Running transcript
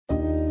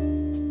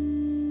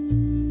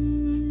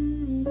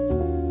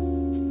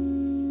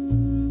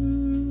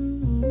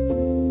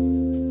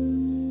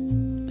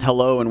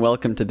Hello and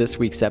welcome to this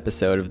week's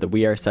episode of the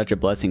We Are Such a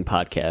Blessing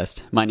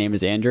podcast. My name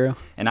is Andrew.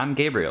 And I'm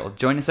Gabriel.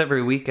 Join us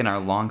every week in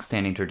our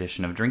long-standing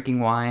tradition of drinking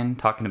wine,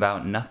 talking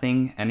about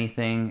nothing,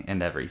 anything,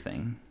 and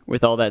everything.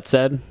 With all that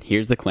said,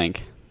 here's the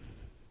clink.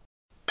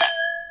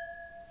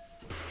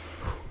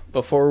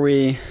 Before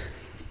we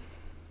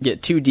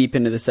get too deep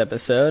into this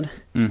episode,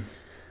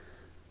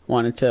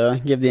 wanted to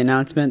give the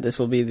announcement this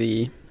will be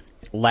the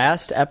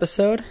last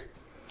episode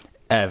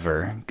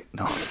Ever.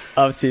 No.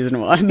 of season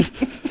 1.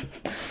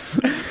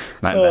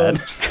 My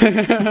bad.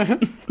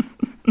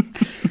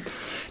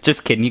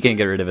 Just kidding. You can't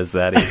get rid of us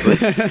that easily.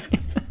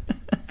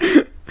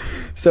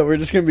 So we're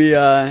just going to be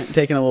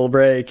taking a little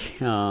break.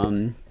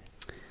 Gabriel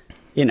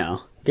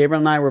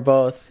and I we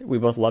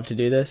both love to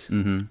do this.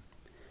 Mm-hmm.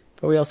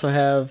 But we also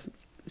have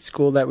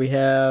school that we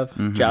have,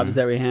 jobs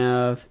that we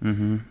have.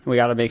 Mm-hmm. We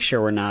got to make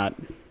sure we're not,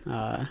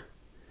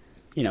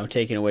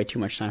 taking away too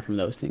much time from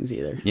those things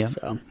either. Yeah.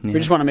 So we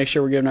just want to make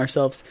sure we're giving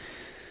ourselves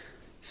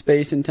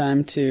space and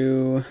time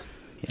to...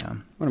 Yeah.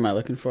 What am I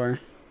looking for?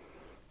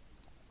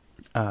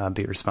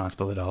 Be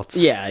responsible adults.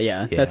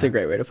 Yeah. That's a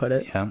great way to put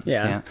it.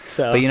 Yeah.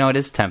 So, but it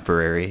is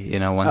temporary.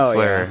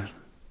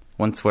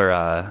 Once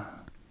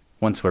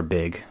we're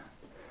big,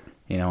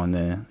 in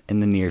the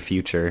near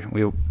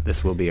future,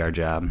 this will be our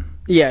job.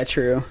 Yeah,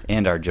 true.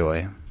 And our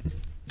joy.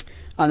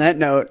 On that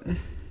note,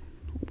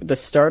 the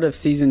start of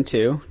season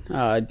 2,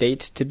 date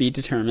to be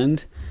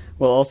determined,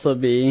 will also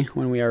be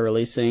when we are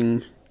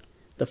releasing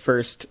the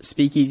first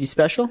Speakeasy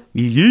special.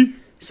 Yeah.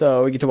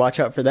 So we get to watch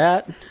out for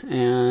that,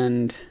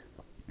 and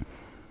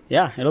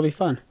yeah, it'll be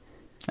fun.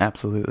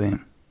 Absolutely.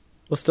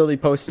 We'll still be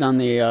posting on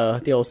the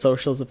old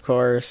socials, of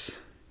course.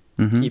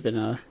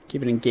 Keeping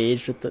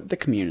engaged with the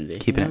community.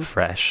 Keeping it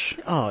fresh.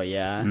 Oh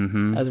yeah,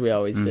 as we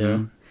always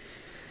do.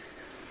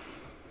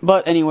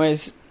 But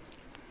anyways,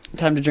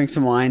 time to drink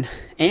some wine.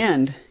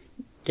 And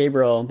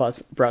Gabriel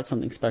brought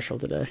something special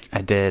today.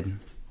 I did.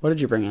 What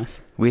did you bring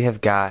us? We have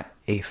got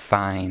a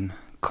fine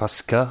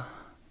Costco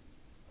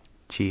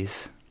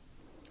cheese.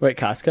 Wait,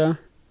 Costco?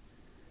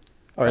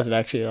 Or is it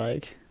actually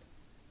like...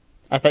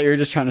 I thought you were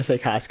just trying to say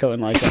Costco in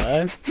like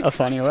a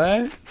funny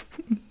way.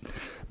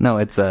 No,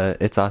 it's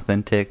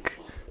authentic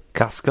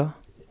Costco.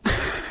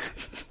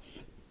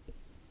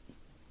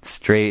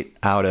 Straight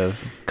out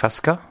of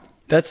Costco.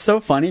 That's so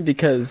funny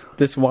because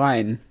this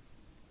wine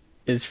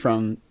is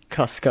from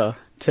Costco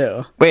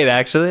too. Wait,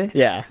 actually?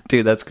 Yeah.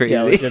 Dude, that's crazy.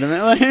 Yeah,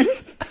 legitimately.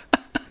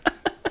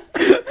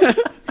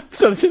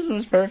 So this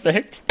is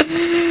perfect.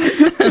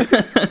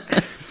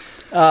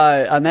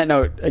 On that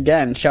note,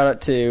 again, shout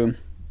out to,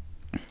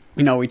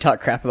 we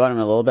talked crap about him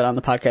a little bit on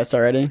the podcast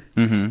already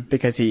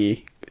because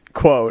he,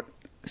 quote,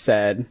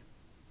 said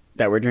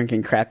that we're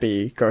drinking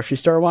crappy grocery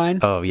store wine.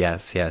 Oh,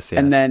 yes.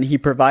 And then he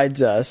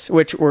provides us,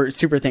 which we're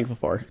super thankful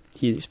for.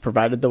 He's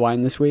provided the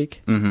wine this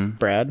week.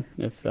 Brad,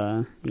 if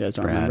you guys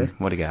don't remember.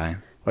 What a guy.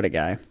 What a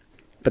guy.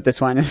 But this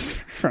wine is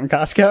from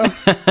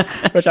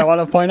Costco, which I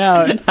want to point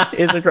out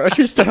is a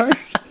grocery store.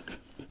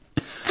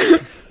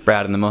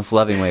 Brad, in the most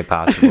loving way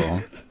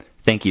possible.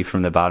 Thank you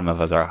from the bottom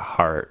of our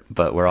heart,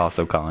 but we're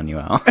also calling you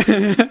out.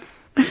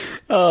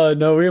 Oh,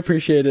 no, we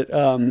appreciate it.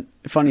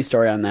 Funny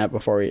story on that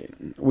before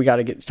we got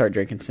to start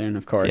drinking soon,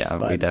 of course. Yeah,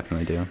 we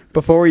definitely do.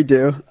 Before we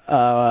do,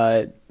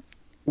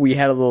 we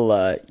had a little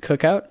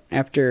cookout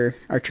after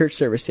our church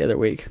service the other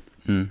week.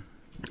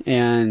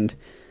 And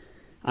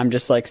I'm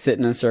just like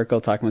sitting in a circle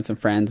talking with some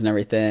friends and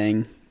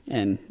everything.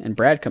 And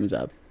Brad comes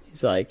up.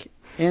 He's like,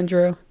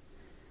 Andrew,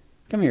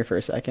 come here for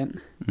a second.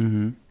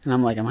 And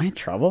I'm like, am I in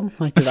trouble?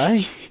 Like, did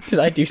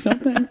I do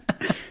something?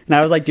 And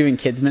I was like doing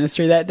kids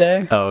ministry that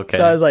day. Oh, okay.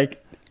 So I was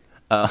like,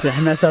 did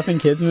I mess up in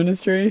kids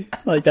ministry?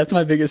 Like, that's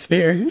my biggest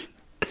fear.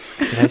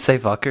 Did I say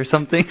fuck or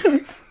something?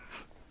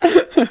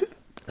 Did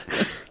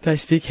I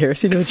speak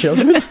heresy to the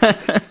children?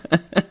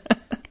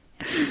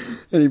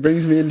 And he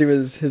brings me into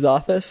his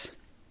office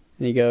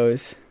and he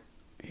goes,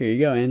 here you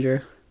go,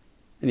 Andrew.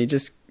 And he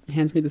just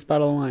hands me this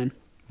bottle of wine.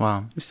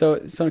 Wow. So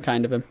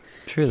kind of him.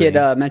 Truly. He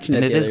had mentioned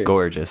and it. It is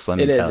gorgeous, let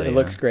me tell you. It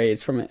looks great.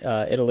 It's from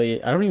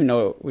Italy. I don't even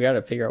know. We got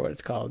to figure out what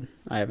it's called.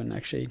 I haven't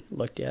actually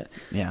looked yet.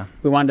 Yeah.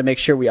 We wanted to make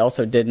sure we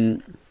also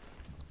didn't,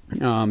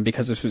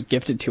 because this was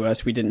gifted to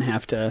us, we didn't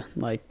have to,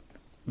 like,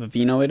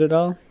 vino it at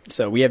all.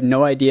 So we have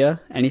no idea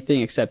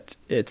anything except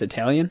it's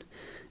Italian,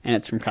 and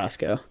it's from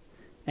Costco.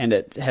 And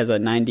it has a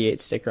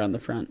 98 sticker on the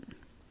front,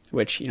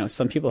 which,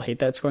 some people hate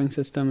that scoring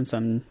system, and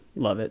some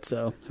love it,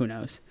 so who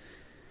knows.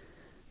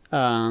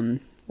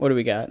 What do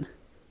we got?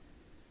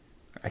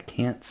 I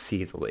can't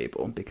see the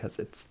label because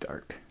it's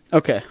dark.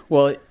 Okay,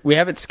 well, we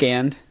have it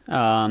scanned.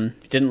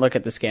 Didn't look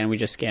at the scan, we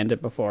just scanned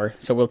it before.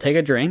 So we'll take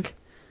a drink,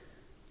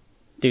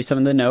 do some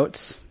of the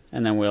notes,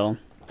 and then we'll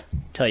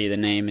tell you the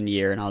name and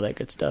year and all that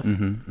good stuff.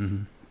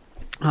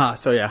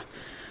 So yeah,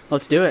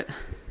 let's do it.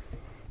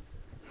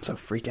 I'm so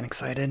freaking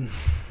excited.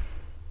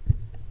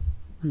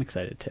 I'm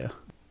excited too.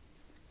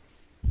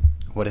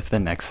 What if the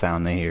next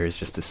sound they hear is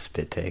just a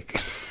spit take?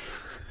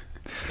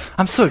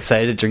 I'm so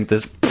excited to drink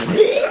this.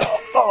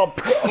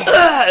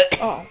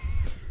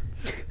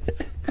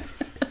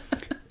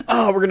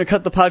 oh, we're going to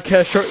cut the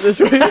podcast short this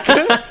week.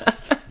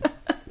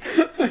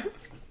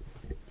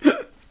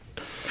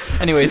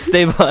 Anyway,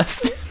 stay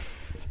blessed.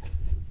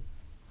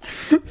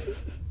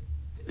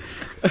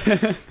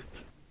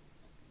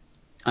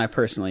 I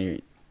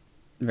personally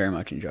very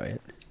much enjoy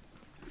it.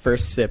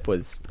 First sip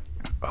was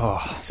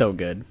so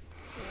good.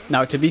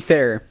 Now, to be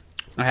fair,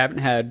 I haven't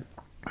had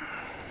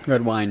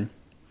red wine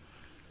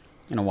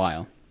in a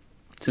while.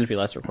 Since we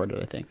last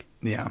recorded, I think.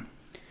 Yeah,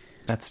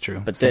 that's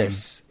true. But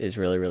this is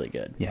really, really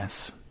good.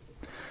 Yes.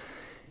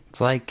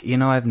 It's like,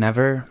 I've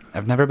never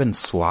been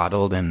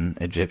swaddled in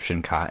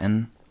Egyptian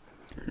cotton.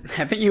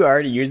 Haven't you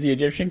already used the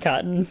Egyptian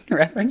cotton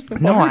reference before?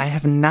 No, I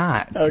have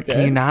not. Okay.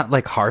 Can you not,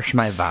 harsh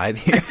my vibe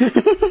here?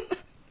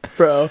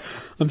 Bro,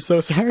 I'm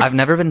so sorry. I've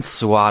never been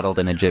swaddled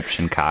in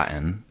Egyptian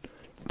cotton,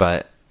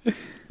 but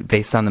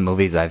based on the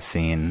movies I've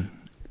seen,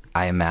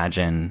 I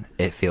imagine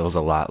it feels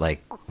a lot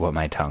like what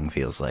my tongue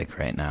feels like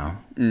right now.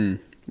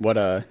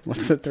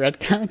 What's the thread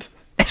count?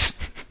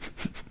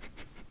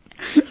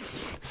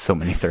 So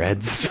many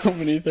threads. So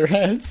many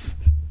threads.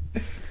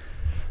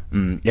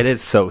 It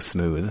is so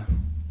smooth.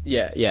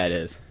 Yeah, it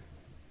is.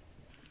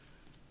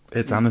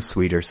 It's on the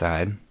sweeter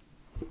side.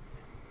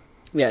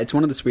 Yeah, it's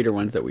one of the sweeter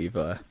ones that we've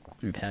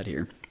had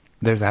here.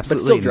 There's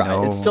absolutely but still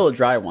dry. It's still a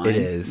dry wine. It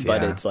is,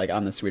 but yeah. it's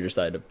on the sweeter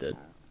side of the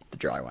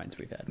dry wines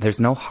we've had. There's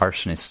no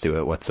harshness to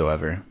it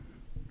whatsoever.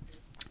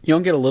 You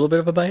don't get a little bit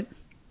of a bite?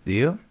 Do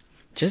you?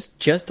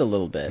 Just a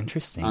little bit.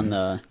 Interesting. On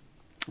the,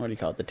 what do you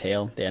call it? The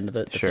tail, the end of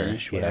it, the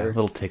finish, whatever. Yeah, a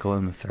little tickle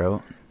in the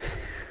throat.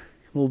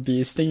 We'll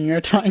be stinging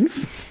our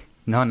tongues.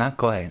 No, not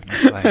quite.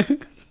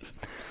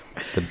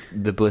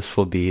 The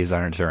blissful bees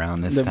aren't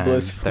around this time.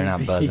 They're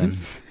not buzzing.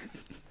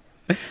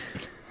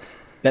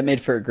 That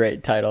made for a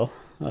great title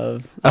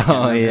of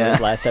yeah,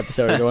 last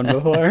episode or the one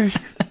before.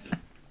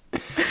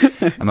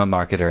 I'm a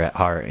marketer at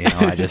heart,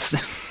 I just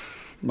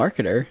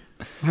marketer.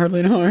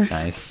 Hardly know her.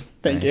 Nice.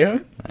 Thank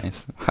you.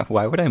 Nice.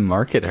 Why would I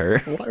market her?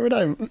 Why would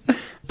I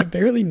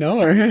barely know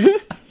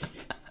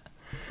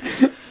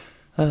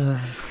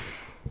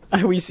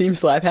her. We seem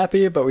slap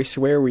happy, but we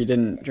swear we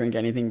didn't drink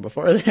anything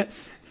before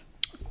this.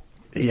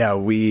 Yeah,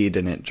 we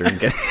didn't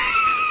drink it.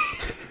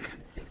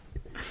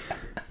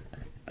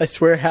 I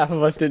swear half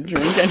of us didn't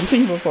drink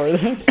anything before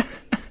this.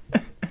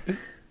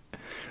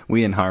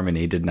 We in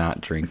Harmony did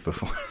not drink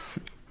before.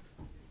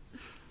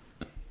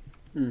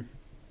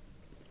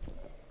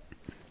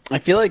 I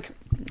feel like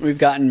we've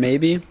gotten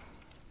maybe,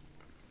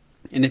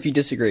 and if you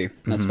disagree,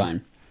 that's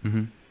fine.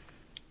 Mm-hmm.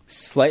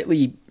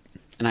 Slightly,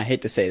 and I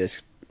hate to say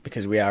this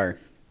because we are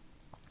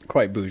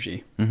quite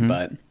bougie,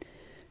 but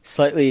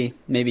slightly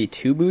maybe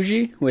too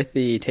bougie with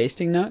the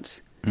tasting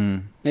notes.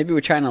 Maybe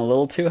we're trying a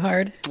little too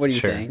hard. What do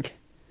you think?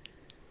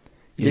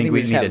 You think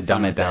we need to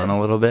dumb it down a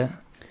little bit?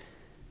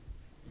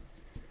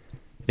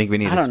 You think we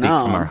need to speak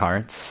from our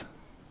hearts?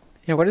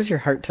 Yeah, what does your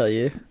heart tell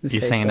you?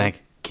 You're saying I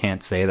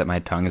can't say that my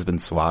tongue has been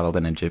swaddled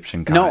in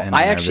Egyptian cotton? No,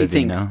 I actually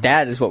think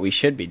that is what we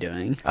should be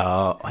doing.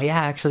 Oh, yeah,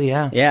 actually,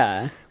 yeah.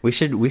 Yeah. We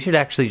should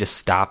actually just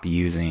stop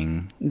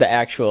using the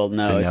actual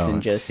notes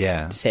and just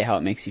say how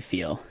it makes you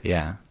feel.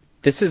 Yeah.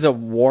 This is a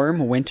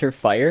warm winter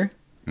fire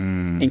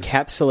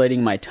encapsulating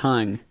my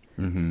tongue.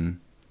 Mm-hmm.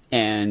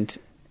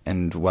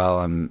 And while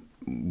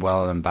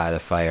I'm by the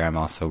fire, I'm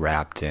also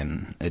wrapped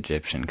in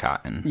Egyptian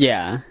cotton.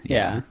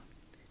 Yeah.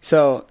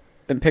 So,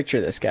 picture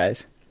this,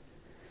 guys.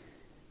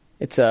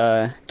 It's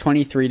a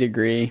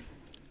 23-degree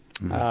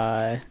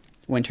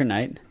winter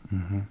night.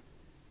 Mm-hmm.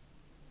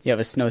 You have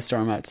a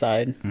snowstorm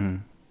outside.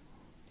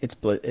 It's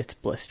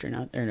blistering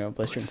out there. No,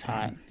 blistering's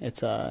hot.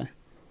 It's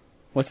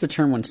what's the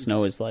term when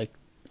snow is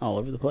all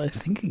over the place? I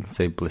think you can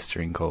say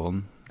blistering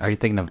cold. Are you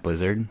thinking of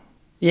blizzard?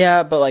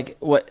 Yeah, but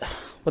what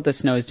the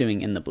snow is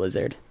doing in the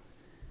blizzard.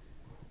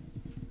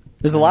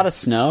 There's a lot of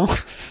snow.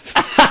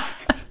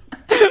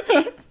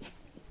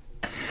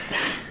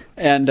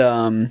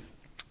 And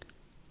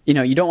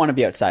you don't want to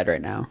be outside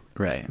right now.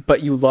 Right.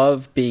 But you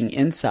love being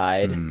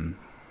inside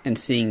and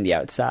seeing the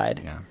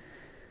outside. Yeah.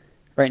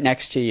 Right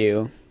next to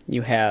you,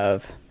 you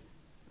have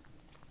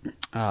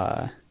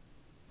a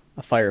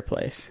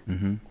fireplace.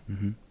 Mm-hmm.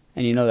 Mm-hmm.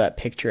 And that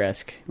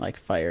picturesque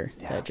fire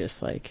that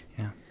just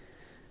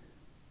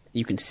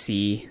you can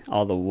see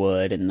all the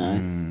wood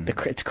and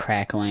it's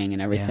crackling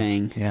and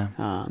everything.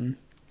 Yeah.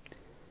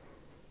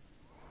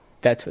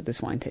 That's what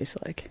this wine tastes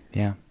like.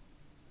 Yeah.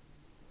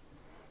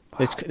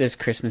 Wow. There's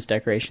Christmas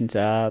decorations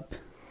up.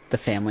 The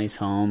family's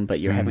home, but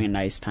you're having a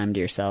nice time to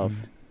yourself.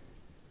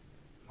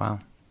 Wow.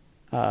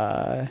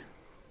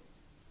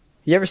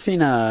 You ever seen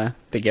The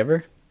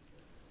Giver?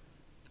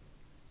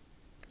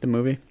 The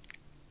movie?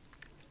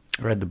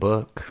 I read the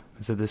book.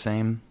 Is it the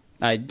same?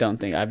 I don't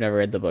think I've never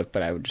read the book,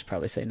 but I would just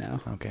probably say no.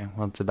 Okay,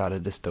 well, it's about a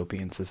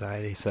dystopian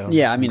society, so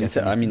yeah. I mean,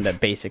 the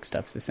basic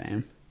stuff's the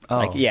same.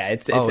 Oh,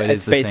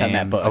 it's based on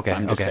that book. Okay,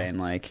 I'm just saying,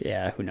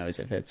 who knows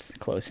if it's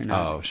close or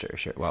not? Oh,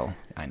 sure. Well,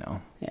 I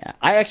know. Yeah,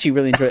 I actually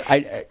really enjoyed.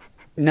 I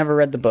never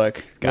read the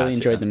book. Gotcha. Really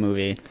enjoyed the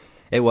movie.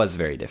 It was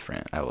very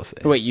different, I will say.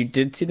 Wait, you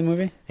did see the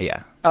movie?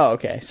 Yeah. Oh,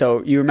 okay.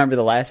 So you remember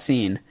the last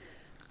scene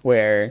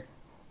where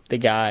the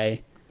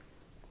guy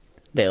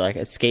they like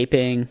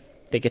escaping.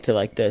 They get to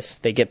like this.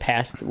 They get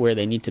past where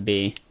they need to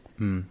be,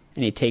 and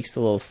he takes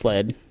the little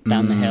sled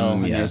down the hill,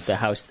 and there's the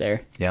house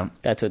there. Yeah,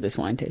 that's what this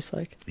wine tastes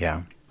like.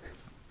 Yeah,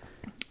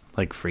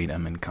 like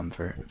freedom and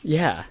comfort.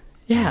 Yeah.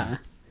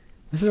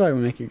 This is why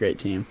we make a great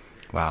team.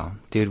 Wow,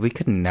 dude, we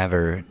could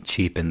never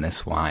cheapen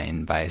this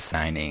wine by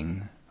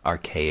assigning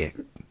archaic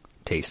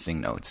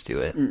tasting notes to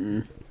it.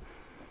 Mm-mm.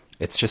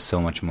 It's just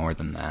so much more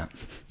than that.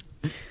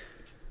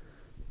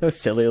 Those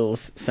silly little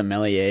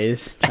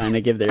sommeliers trying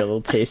to give their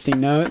little tasting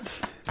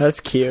notes. That's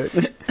cute.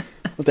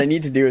 What they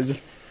need to do is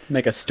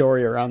make a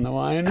story around the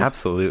wine.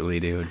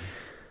 Absolutely, dude.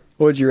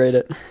 What would you rate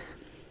it?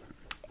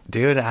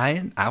 Dude,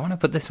 I want to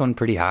put this one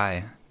pretty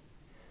high.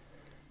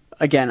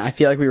 Again, I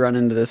feel like we run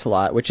into this a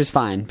lot, which is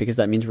fine because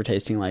that means we're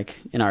tasting, like,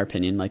 in our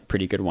opinion, like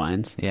pretty good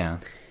wines. Yeah.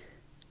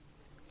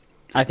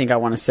 I think I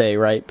want to say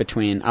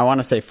I want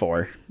to say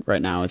 4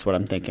 right now is what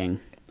I'm thinking.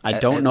 I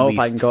don't know if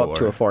I can go up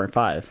to a 4 and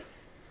 5.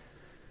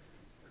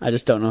 I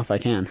just don't know if I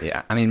can.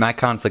 Yeah, I mean, my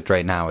conflict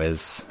right now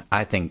is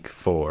I think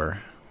 4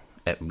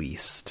 at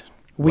least.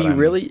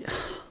 Maybe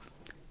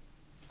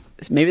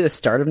the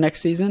start of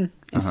next season,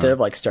 instead of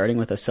like starting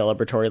with a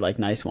celebratory, like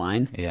nice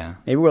wine. Yeah.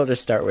 Maybe we'll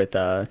just start with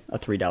a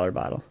 $3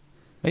 bottle.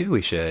 Maybe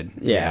we should.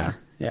 Yeah.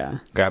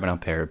 Grab an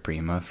Opera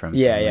Prima from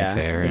Family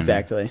Fair.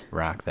 Exactly. And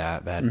rock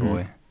that bad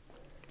boy.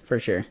 For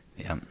sure.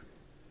 Yeah.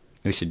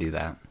 We should do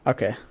that.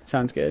 Okay,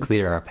 sounds good.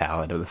 Clear our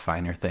palate of the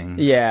finer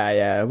things.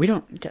 Yeah. We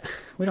don't need that.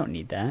 We don't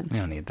need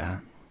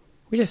that.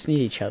 We just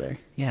need each other.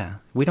 Yeah.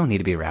 We don't need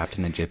to be wrapped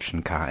in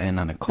Egyptian cotton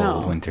on a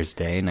cold winter's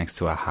day next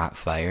to a hot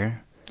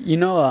fire. You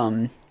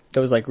know,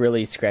 those like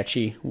really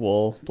scratchy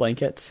wool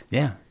blankets?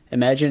 Yeah.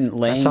 Imagine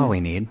laying That's all we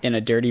need. in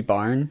a dirty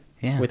barn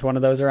with one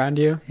of those around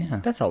you.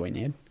 Yeah. That's all we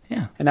need.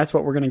 Yeah. And that's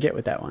what we're going to get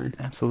with that wine.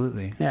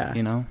 Absolutely. Yeah.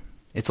 You know,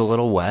 it's a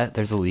little wet.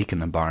 There's a leak in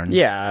the barn.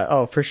 Yeah.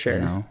 Oh, for sure. You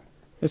know?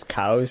 There's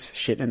cows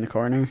shitting in the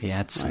corner.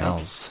 Yeah, it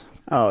smells.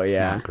 Oh,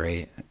 yeah. Not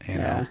great. You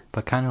know?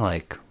 But kind of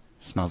like,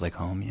 smells like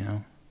home, you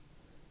know?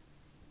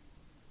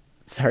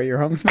 Sorry, your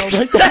home smells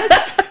like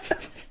that?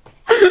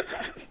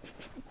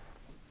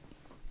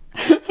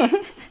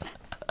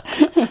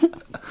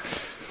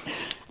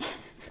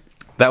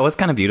 That was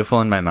kind of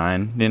beautiful in my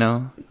mind, you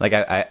know? Like,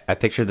 I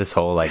pictured this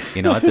whole, like,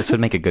 you know what? This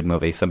would make a good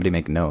movie. Somebody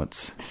make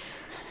notes.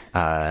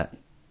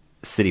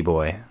 City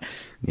boy,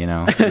 you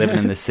know, living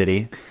in the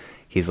city.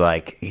 He's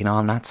like, you know,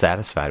 I'm not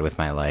satisfied with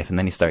my life. And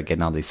then he started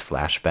getting all these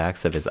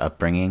flashbacks of his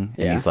upbringing.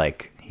 And he's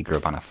like, he grew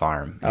up on a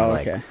farm. And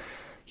okay.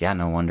 Yeah,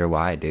 no wonder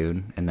why,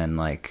 dude. And then,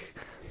 like,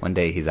 one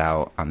day he's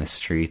out on the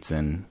streets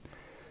and,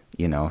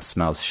 you know,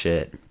 smells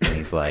shit. And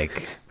he's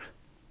like,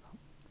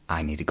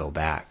 I need to go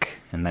back.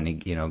 And then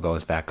he, you know,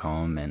 goes back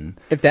home. And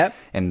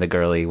and the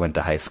girl he went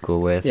to high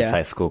school with, his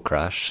high school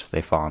crush,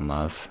 they fall in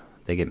love.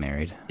 They get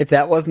married. If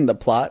that wasn't the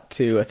plot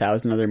to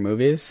 1,000 Other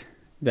Movies,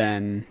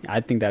 then I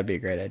think that'd be a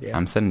great idea.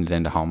 I'm sending it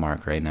into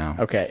Hallmark right now.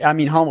 Okay. I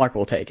mean, Hallmark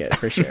will take it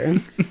for sure.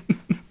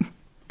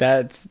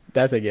 That's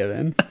a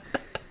given.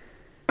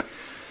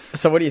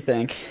 So what do you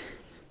think?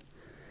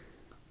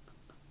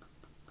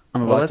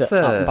 I'm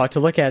about to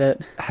look at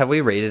it. Have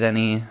we rated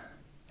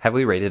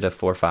a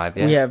 4 or 5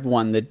 yet? We have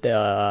one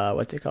that,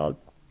 what's it called?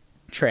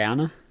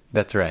 Triana?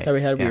 That's right. That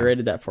we had. Yeah. We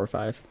rated that 4 or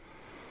 5.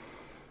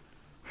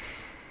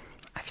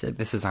 I feel like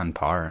this is on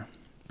par,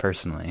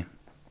 personally.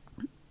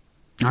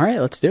 All right,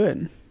 let's do it.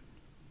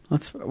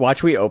 Let's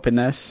watch. We open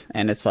this,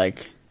 and it's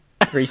like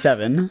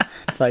 3.7.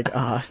 It's like,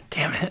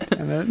 damn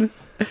it.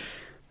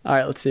 All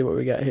right, let's see what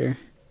we got here.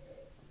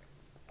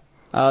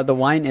 The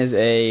wine is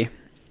a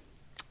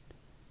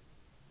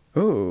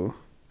Vinum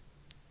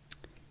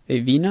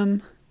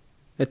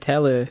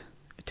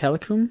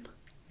Italicum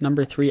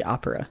No. 3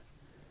 Opera.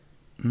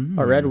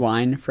 A red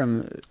wine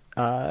from,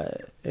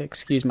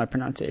 excuse my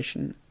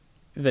pronunciation,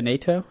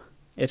 Veneto,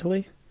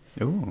 Italy.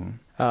 Ooh.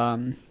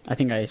 I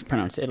think I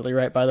pronounced Italy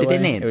right, by the way.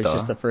 Veneto. It was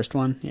just the first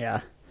one.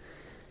 Yeah.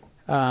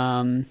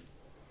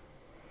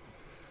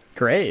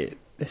 Great.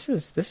 This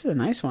is a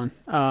nice one.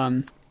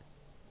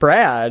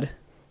 Brad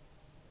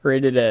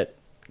rated it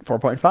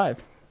 4.5.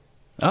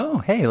 Oh,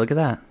 hey, look at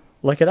that.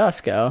 Look at us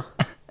go.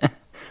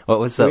 What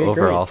was the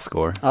overall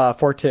score?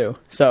 4.2.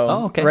 So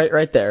okay.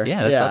 right there.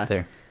 Yeah, that's up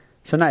there.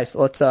 So nice.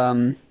 Let's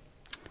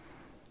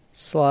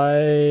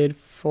slide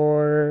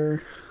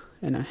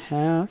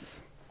 4.5.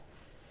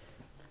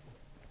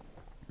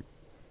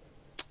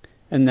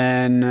 And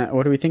then,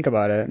 what do we think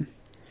about it?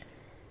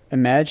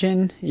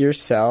 Imagine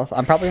yourself.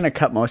 I'm probably going to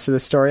cut most of the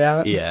story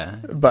out. Yeah.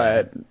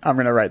 But I'm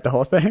going to write the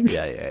whole thing.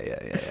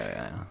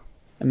 Yeah.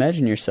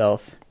 Imagine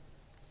yourself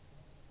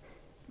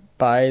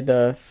by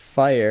the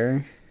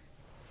fire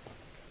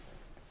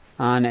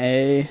on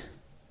a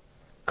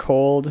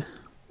cold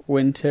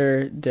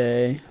winter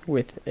day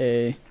with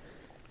a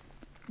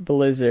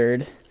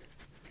blizzard.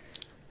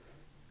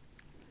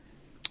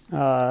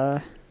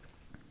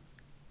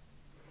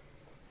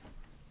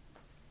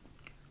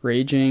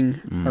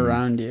 Raging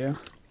around you.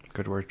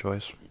 Good word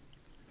choice.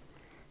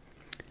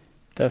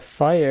 The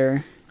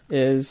fire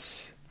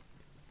is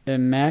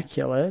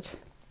immaculate,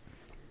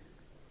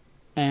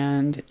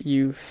 and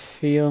you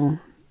feel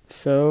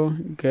So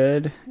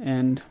good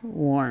and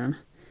warm.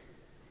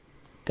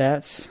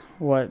 That's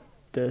what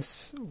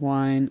this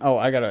wine... Oh,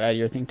 I gotta add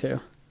your thing too.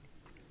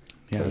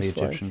 Yeah, the Tastes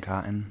Egyptian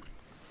cotton.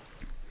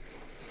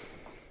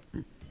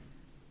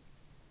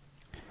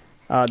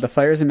 The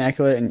fire is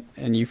immaculate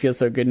and you feel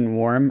so good and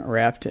warm,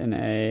 wrapped in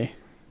a...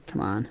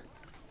 Come on.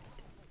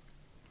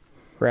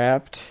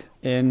 Wrapped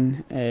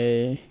in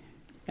an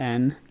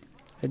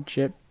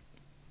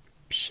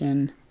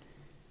Egyptian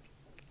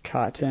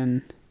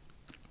cotton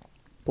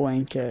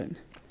blanket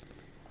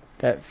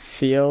that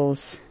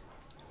feels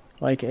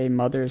like a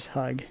mother's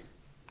hug.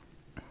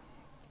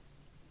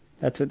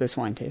 That's what this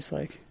wine tastes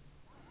like.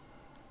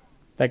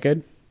 That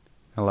good?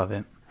 I love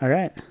it. All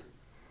right.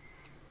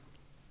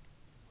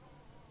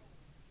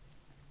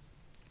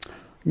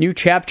 New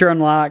chapter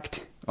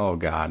unlocked. Oh,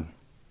 God.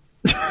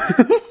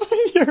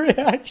 Your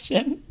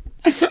reaction.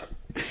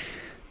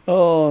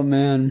 Oh,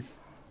 man.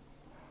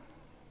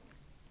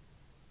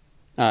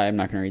 I'm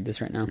not going to read this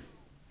right now.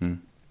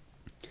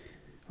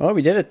 Well,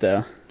 we did it,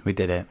 though. We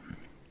did it.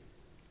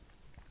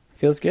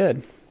 Feels good.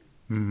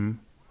 Mm-hmm.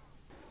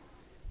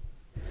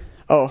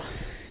 Oh,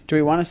 do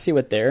we want to see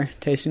what their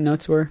tasting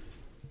notes were?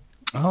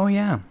 Oh,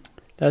 yeah.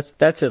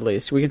 That's at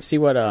least. We can see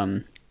what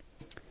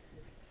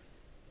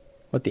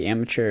the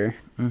amateur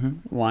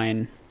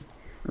wine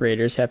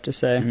raters have to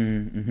say.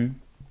 Mm-hmm.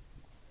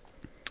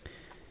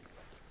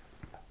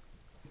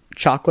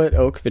 Chocolate,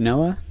 oak,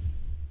 vanilla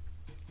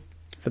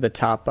for the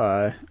top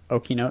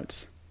oaky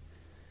notes.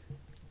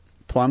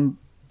 Plum,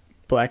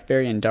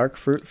 blackberry, and dark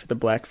fruit for the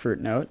black fruit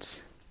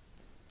notes.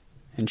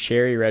 And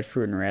cherry, red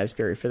fruit, and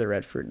raspberry for the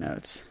red fruit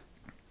notes.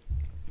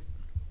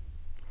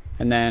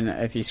 And then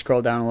if you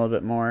scroll down a little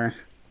bit more...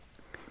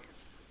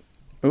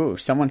 Ooh,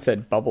 someone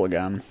said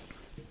bubblegum.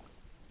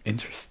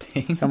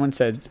 Interesting. Someone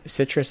said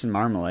citrus and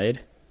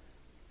marmalade.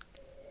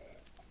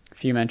 A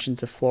few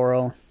mentions of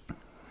floral.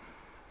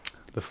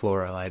 The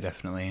floral, I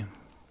definitely...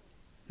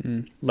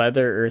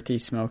 Leather, earthy,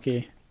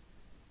 smoky.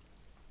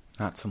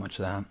 Not so much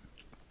that.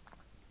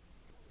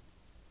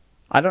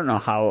 I don't know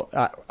how...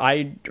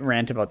 I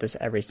rant about this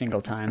every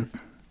single time.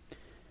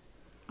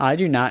 I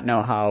do not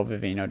know how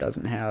Vivino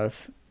doesn't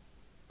have,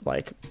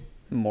 like,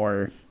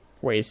 more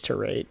ways to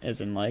rate,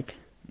 as in, like,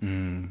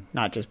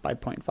 not just by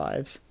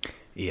 0.5s.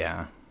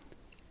 Yeah.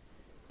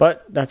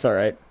 But that's all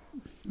right.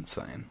 It's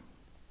fine.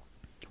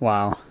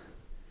 Wow.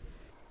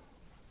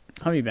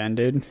 How have you been,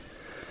 dude?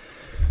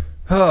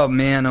 Oh,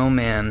 man. Oh,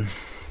 man.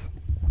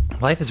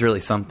 Life is really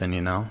something,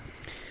 you know?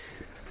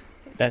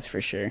 That's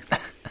for sure.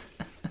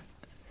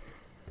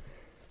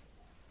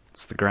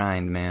 It's the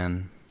grind,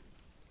 man.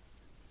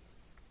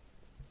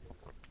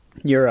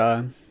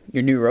 Your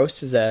new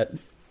roast is at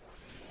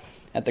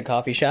the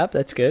coffee shop.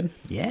 That's good.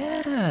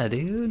 Yeah,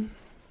 dude.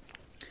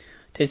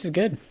 Tastes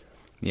good.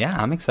 Yeah,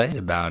 I'm excited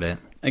about it.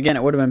 Again,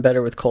 it would have been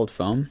better with cold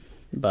foam,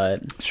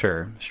 but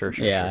Sure.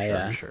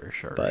 Yeah.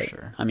 Sure. but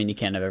I mean, you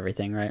can't have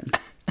everything, right?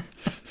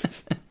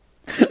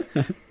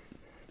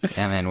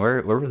 Yeah, man,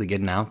 we're really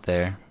getting out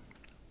there.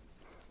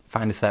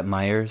 Find us at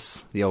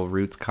Myers, the old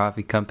Roots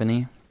Coffee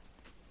Company.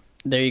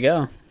 There you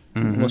go. A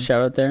little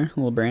shout out there, a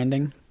little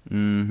branding.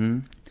 Mm-hmm.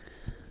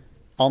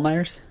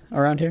 Allmeyers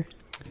around here?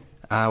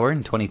 We're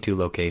in 22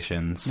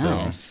 locations.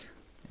 Nice.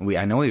 So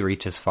I know we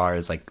reach as far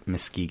as like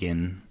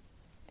Muskegon,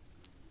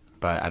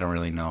 but I don't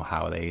really know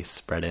how they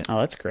spread it. Oh,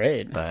 that's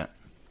great. But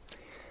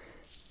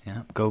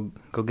yeah, go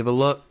give a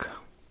look.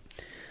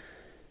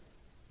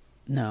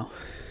 No.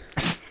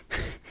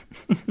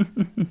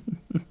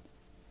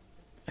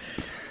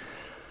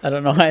 I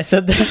don't know why I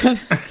said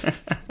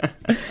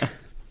that.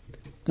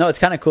 No, it's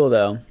kind of cool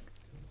though,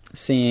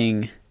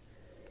 seeing.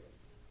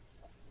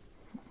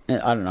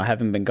 I don't know,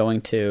 having been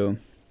going to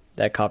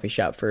that coffee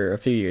shop for a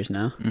few years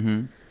now,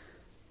 and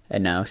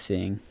now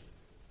seeing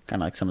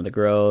kind of like some of the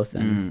growth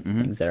and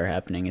things that are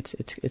happening.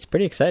 It's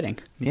pretty exciting.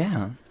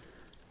 Yeah.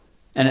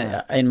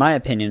 And in my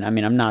opinion, I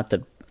mean, I'm not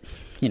the,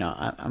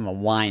 I'm a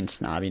wine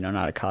snob,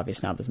 not a coffee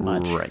snob as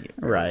much.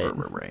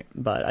 Right.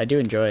 But I do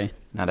enjoy.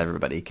 Not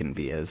everybody can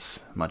be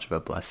as much of a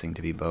blessing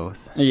to be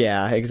both.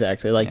 Yeah,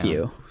 exactly. Like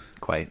you.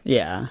 Quite.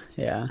 Yeah.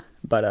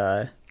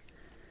 But,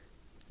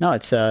 no,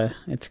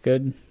 it's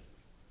good.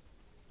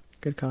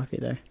 Good coffee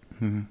there.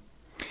 Mm-hmm.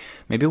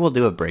 Maybe we'll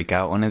do a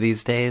breakout one of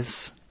these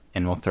days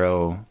and we'll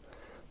throw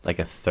like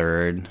a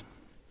third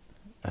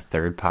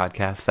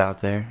podcast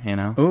out there,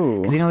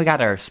 Ooh. Because we got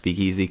our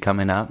speakeasy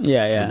coming up.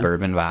 Yeah. The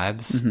Bourbon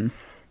Vibes.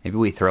 Maybe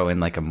we throw in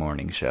like a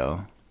morning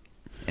show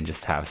and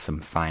just have some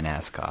fine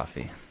ass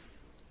coffee.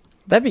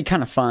 That'd be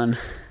kind of fun.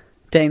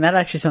 Dang, that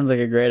actually sounds like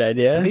a great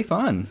idea. It'd be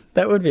fun.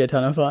 That would be a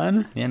ton of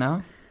fun.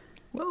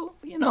 Well,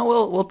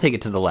 we'll take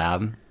it to the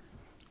lab.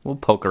 We'll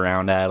poke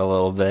around at it a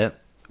little bit.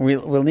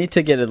 We'll need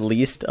to get at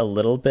least a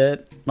little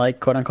bit,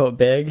 like, quote unquote,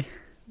 big.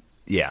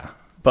 Yeah.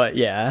 But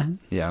yeah.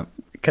 Yeah.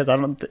 Because I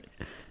don't.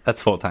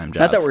 That's full-time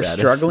job. Not that we're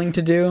struggling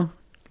to do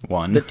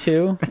one. the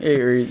two.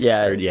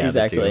 Yeah,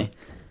 exactly.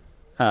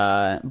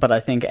 But I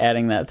think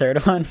adding that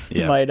third one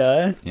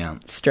might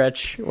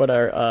stretch what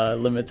our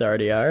limits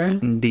already are.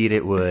 Indeed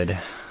it would.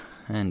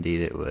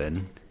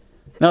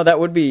 No, that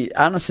would be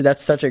honestly.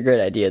 That's such a great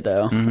idea,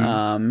 though.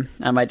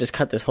 I might just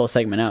cut this whole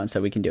segment out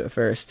so we can do it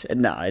first.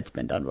 No, it's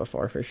been done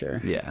before for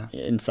sure. Yeah,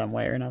 in some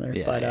way or another.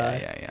 yeah, but,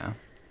 yeah.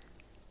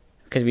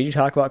 Because we do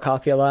talk about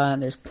coffee a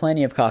lot. There's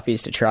plenty of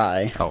coffees to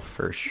try. Oh,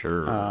 for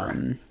sure.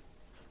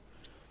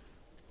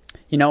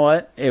 You know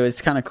what? It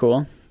was kind of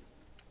cool.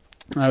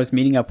 I was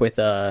meeting up with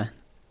a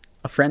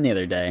friend the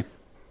other day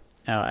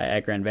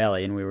at Grand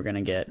Valley, and we were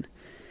gonna get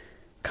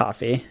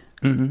coffee.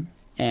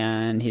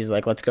 And he's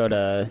like, "Let's go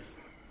to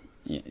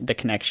the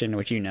Connection,"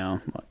 which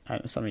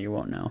some of you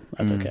won't know.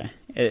 That's okay.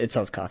 It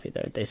sells coffee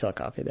there. They sell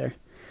coffee there.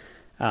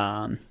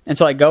 And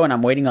so I go and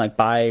I'm waiting like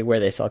by where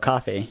they sell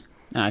coffee.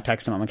 And I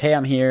text him. I'm like, "Hey,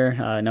 I'm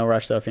here. No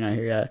rush though if you're not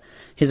here yet."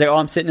 He's like, "Oh,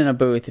 I'm sitting in a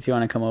booth if you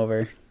want to come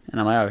over." And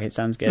I'm like, "Okay,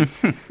 sounds good."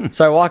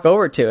 So I walk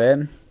over to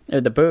him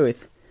or the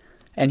booth,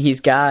 and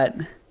he's got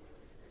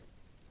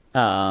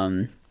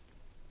one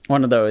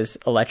of those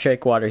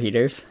electric water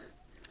heaters.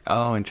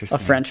 Oh, interesting.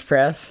 A French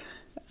press.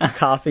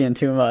 Coffee in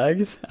 2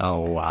 mugs. Oh,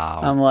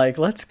 wow. I'm like,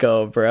 let's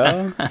go,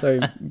 bro. So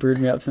he brewed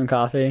me up some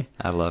coffee.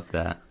 I love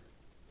that.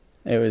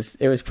 It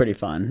was pretty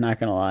fun, not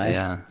gonna lie.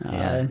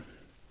 Yeah.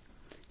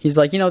 He's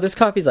like, this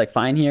coffee's like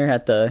fine here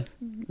at the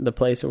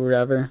place or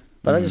whatever,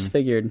 but I just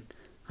figured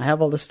I have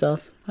all this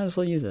stuff, I just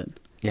will use it.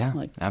 Yeah,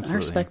 like, absolutely. I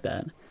respect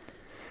that.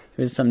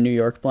 It was some New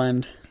York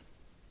blend.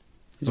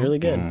 It was really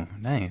good.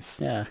 Nice.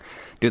 Yeah.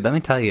 Dude, let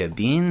me tell you,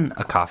 being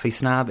a coffee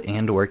snob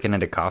and working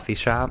at a coffee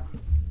shop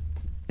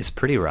is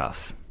pretty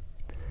rough.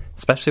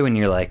 Especially when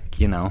you're like,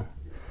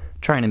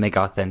 trying to make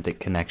authentic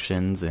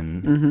connections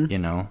and,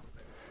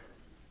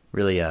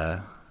 really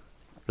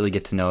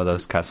get to know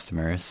those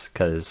customers,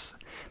 because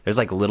there's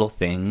like little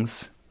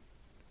things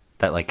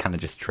that like kind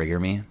of just trigger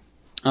me.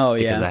 Oh,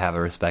 yeah. Because I have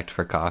a respect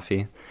for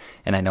coffee.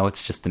 And I know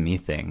it's just a me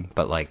thing,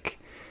 but like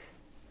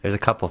there's a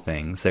couple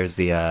things. There's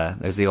the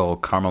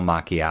old caramel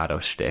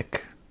macchiato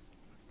shtick,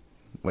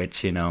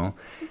 which,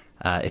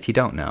 if you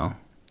don't know.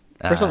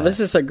 First of all, this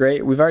is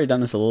we've already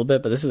done this a little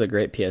bit, but this is a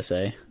great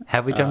PSA.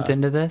 Have we jumped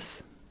into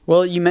this?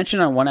 Well, you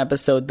mentioned on one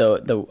episode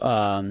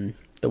the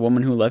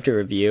woman who left a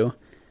review.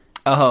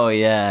 Oh,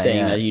 yeah.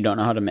 Saying that you don't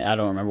know how to make, I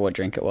don't remember what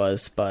drink it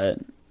was, but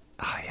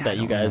that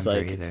you guys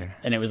like, either.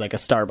 And it was like a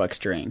Starbucks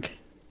drink.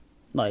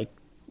 Like,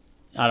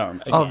 I don't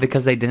know. Oh,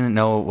 because they didn't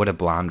know what a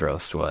blonde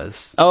roast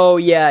was. Oh,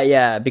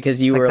 yeah,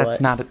 because you were like,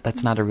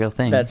 that's not a real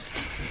thing.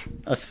 That's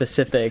a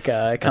specific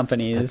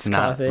company's that's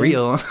not coffee.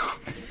 Real.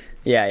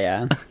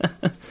 Yeah.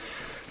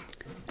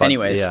 But,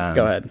 anyways,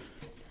 go ahead.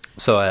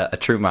 So a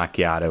true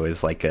macchiato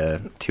is like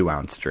a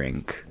 2-ounce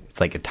drink.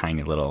 It's like a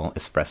tiny little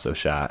espresso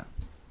shot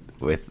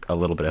with a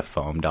little bit of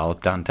foam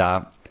dolloped on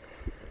top.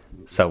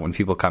 So when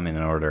people come in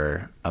and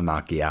order a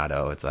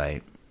macchiato, it's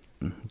like,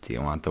 do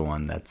you want the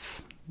one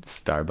that's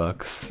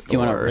Starbucks? Do you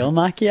want a real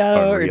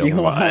macchiato or do you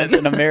want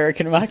an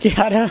American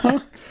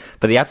macchiato?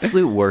 But the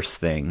absolute worst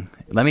thing,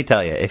 let me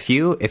tell you, if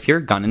you're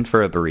gunning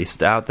for a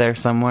barista out there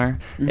somewhere,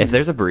 if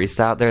there's a barista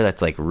out there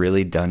that's like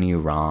really done you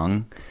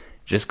wrong,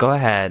 just go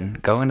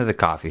ahead, go into the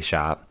coffee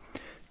shop,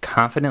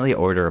 confidently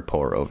order a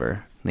pour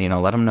over.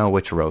 Let them know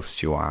which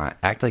roast you want.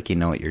 Act like you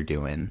know what you're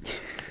doing.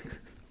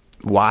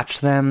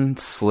 Watch them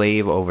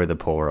slave over the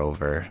pour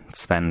over,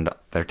 spend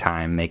their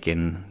time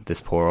making this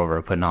pour over,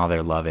 putting all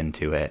their love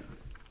into it.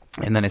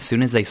 And then as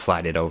soon as they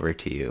slide it over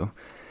to you,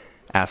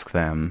 ask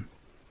them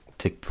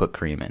to put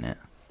cream in it.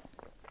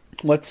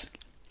 What's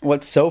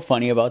so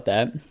funny about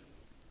that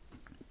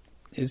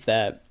is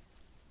that,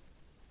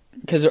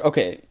 because,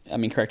 okay, I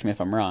mean, correct me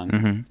if I'm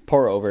wrong,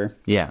 pour over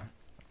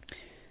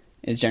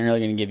is generally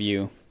going to give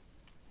you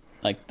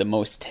like the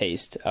most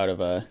taste out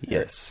of a...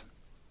 Yes.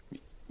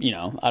 I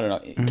don't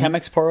know.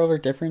 Chemex pour over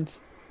difference?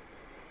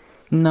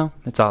 No,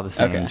 it's all the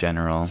same in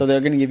general. So they're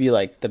going to give you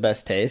like the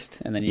best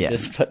taste, and then you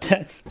just put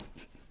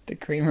the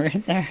creamer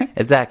in there.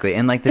 Exactly.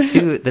 And like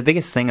the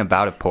biggest thing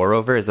about a pour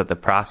over is that the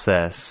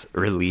process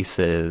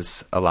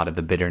releases a lot of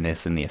the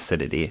bitterness and the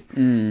acidity.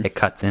 It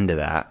cuts into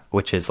that,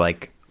 which is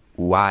like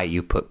why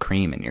you put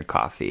cream in your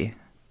coffee,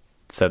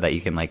 so that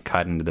you can like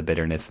cut into the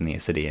bitterness and the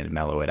acidity and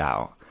mellow it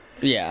out.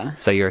 Yeah.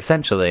 So you're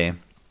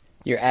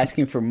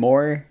asking for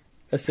more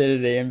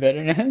acidity and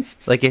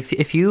bitterness. Like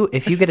if you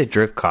get a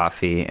drip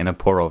coffee and a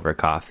pour over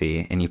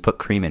coffee and you put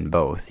cream in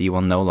both, you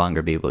will no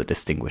longer be able to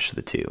distinguish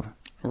the two.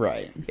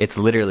 Right. It's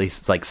literally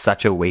like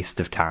such a waste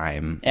of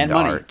time and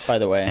money, art, by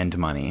the way. And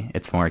money.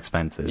 It's more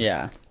expensive.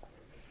 Yeah.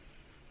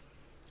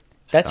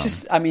 That's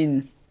just, I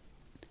mean,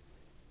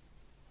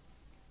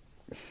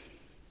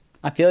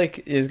 I feel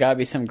like there's got to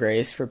be some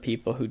grace for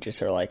people who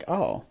just are like,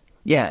 oh.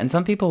 Yeah, and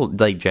some people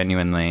like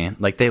genuinely,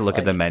 like they look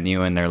at the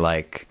menu and they're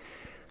like,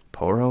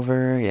 pour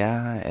over?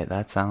 Yeah,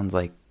 that sounds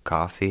like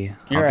coffee.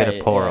 I'll get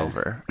a pour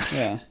over.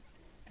 Yeah.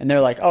 And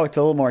they're like, oh, it's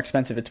a little more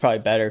expensive. It's probably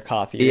better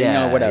coffee.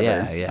 Yeah,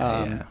 whatever.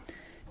 Yeah.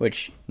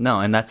 Which...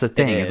 No, and that's the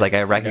thing. Is like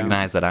I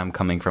recognize that I'm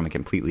coming from a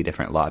completely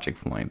different logic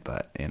point,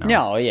 but,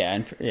 No,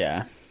 yeah.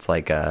 Yeah. It's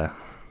like,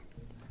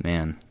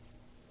 man,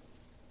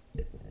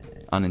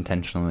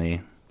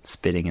 unintentionally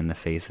spitting in the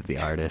face of the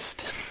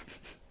artist.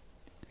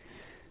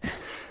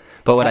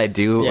 But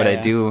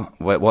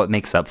what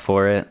makes up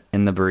for it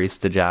in the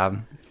barista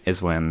job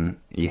is when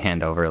you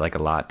hand over like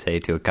a latte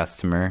to a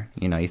customer.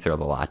 You know, you throw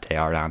the latte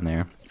art on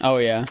there. Oh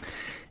yeah.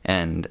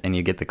 And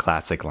you get the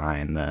classic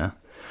line,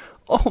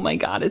 "Oh my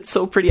God, it's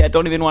so pretty, I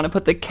don't even want to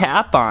put the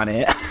cap on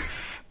it."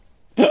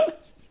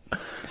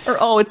 Or,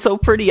 "Oh, it's so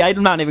pretty,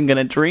 I'm not even going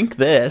to drink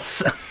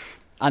this."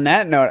 On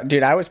that note,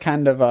 dude, I was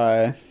kind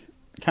of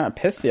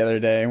pissed the other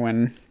day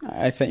when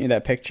I sent you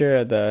that picture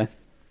of the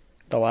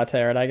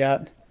latte art I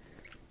got.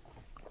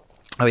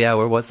 Oh yeah,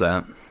 where was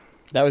that?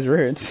 That was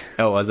rude.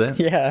 Oh, was it?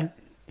 Yeah.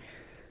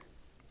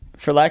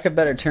 For lack of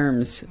better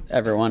terms,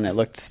 everyone, it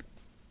looked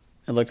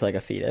like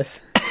a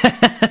fetus.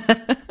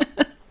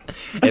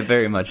 It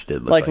very much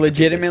did look like a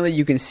legitimately,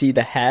 you can see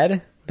the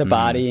head, the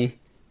body,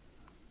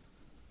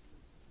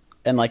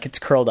 and like it's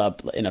curled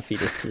up in a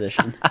fetus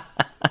position.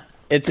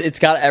 It's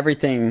got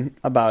everything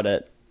about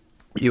it.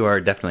 You are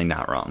definitely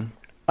not wrong.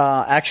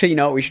 Actually, you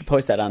know what? We should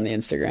post that on the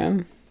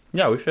Instagram.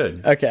 Yeah, we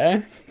should.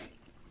 Okay.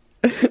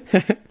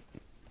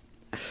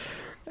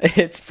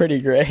 It's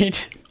pretty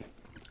great.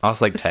 I'll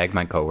also like tag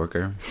my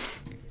coworker.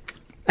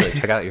 Like,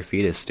 check out your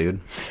fetus, dude.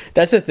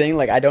 That's the thing.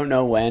 Like, I don't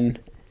know when.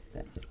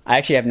 I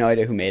actually have no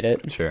idea who made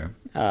it. Sure.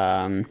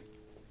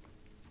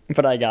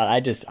 But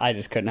I just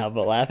couldn't help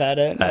but laugh at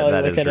it.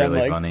 That is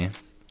really funny.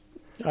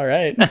 All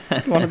right,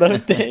 one of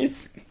those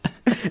days.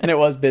 And it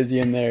was busy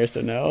in there,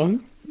 so no.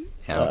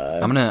 Yeah,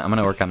 I'm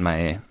gonna work on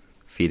my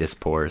fetus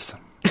pores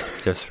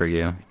just for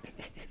you.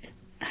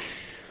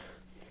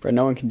 But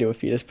no one can do a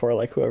fetus pore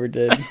like whoever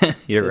did.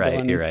 You're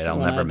right. I'll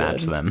never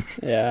match them.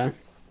 Yeah.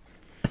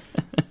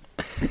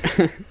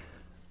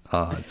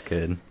 Oh, it's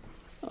good.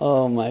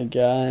 Oh my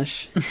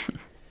gosh.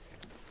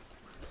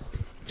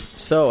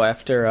 So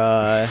after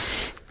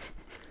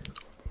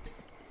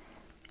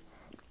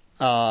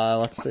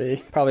let's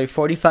see, probably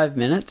 45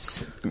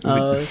 minutes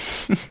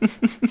of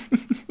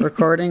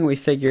recording, we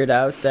figured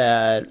out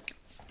that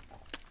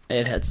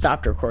it had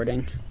stopped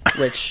recording,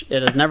 which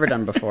it has never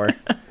done before.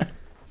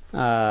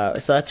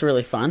 So that's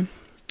really fun.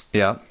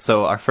 Yeah.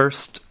 So our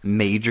first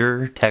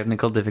major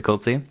technical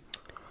difficulty.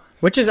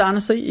 Which is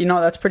honestly,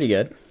 that's pretty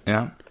good.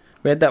 Yeah.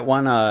 We had that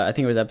one, I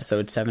think it was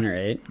episode 7 or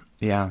 8.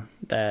 Yeah.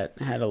 That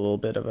had a little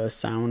bit of a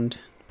sound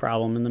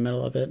problem in the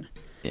middle of it.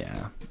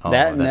 Yeah. Oh,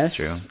 that's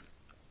true.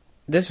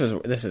 This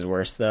is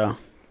worse though.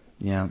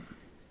 Yeah.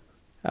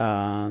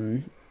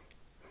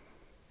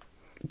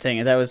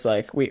 Thing that was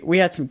like we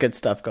had some good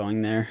stuff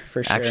going there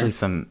for sure. Actually,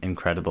 some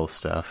incredible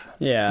stuff.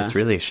 Yeah. It's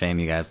really a shame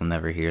you guys will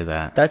never hear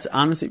that. That's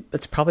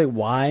probably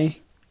why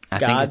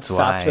God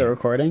stopped the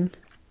recording.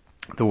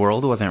 The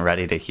world wasn't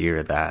ready to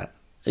hear that.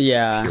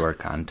 Yeah. Pure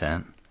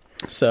content.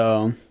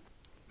 So,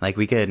 like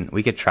we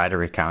could try to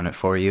recount it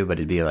for you, but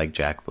it'd be like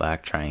Jack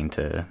Black trying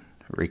to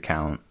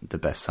recount the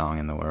best song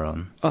in the world.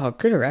 Oh,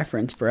 good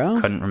reference, bro.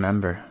 Couldn't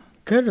remember.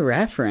 Good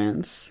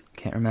reference.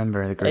 Can't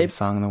remember the greatest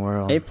song in the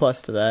world. A+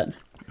 to that.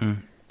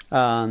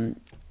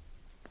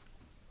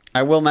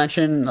 I will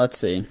mention, let's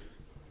see,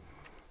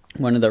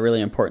 one of the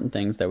really important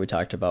things that we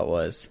talked about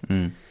was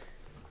you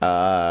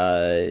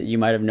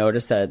might have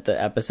noticed that the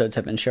episodes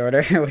have been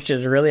shorter, which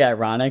is really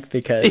ironic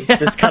because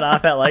this cut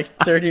off at like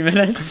 30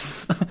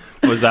 minutes.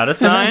 Was that a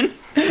sign?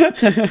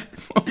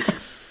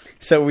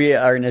 So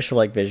our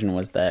initial vision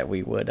was that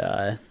we would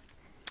do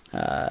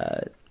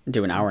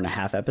an hour and a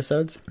half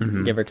episodes,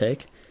 give or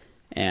take,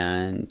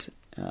 and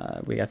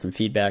we got some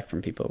feedback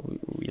from people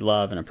we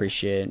love and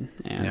appreciate,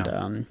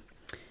 and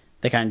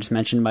they kind of just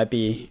mentioned might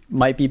be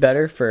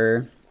better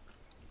for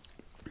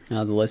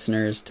the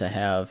listeners to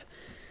have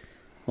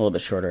a little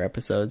bit shorter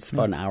episodes,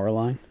 about an hour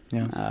long.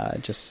 Yeah.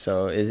 Just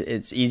so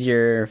it's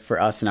easier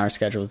for us in our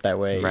schedules that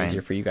way,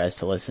 easier for you guys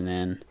to listen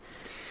in.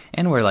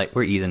 And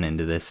we're easing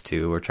into this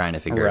too. We're trying to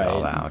figure it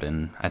all out,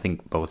 and I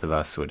think both of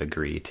us would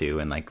agree too.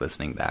 And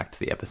listening back to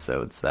the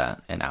episodes,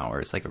 that an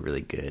hour is a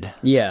really good,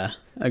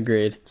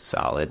 agreed,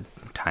 solid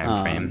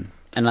time frame.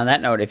 And on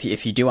that note,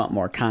 if you do want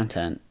more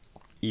content,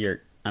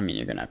 you're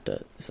gonna have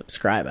to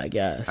subscribe, I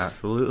guess.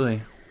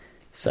 Absolutely.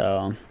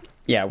 So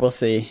yeah, we'll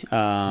see. Meet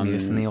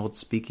us in the old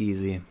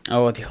speakeasy.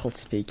 Oh, the old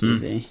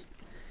speakeasy.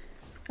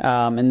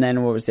 And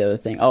then what was the other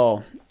thing?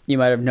 Oh, you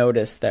might have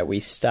noticed that we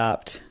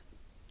stopped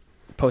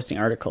posting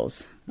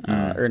articles,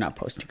 or not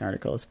posting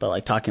articles,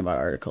 but talking about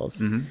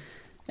articles.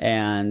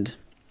 And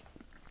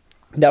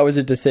that was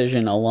a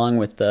decision along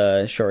with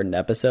the shortened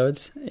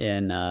episodes.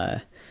 And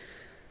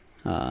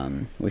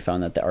we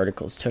found that the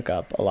articles took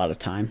up a lot of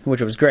time,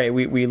 which was great.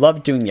 We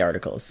loved doing the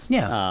articles.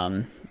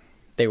 Yeah.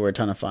 They were a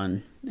ton of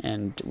fun,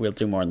 and we'll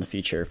do more in the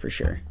future for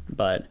sure.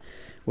 But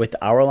with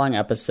hour-long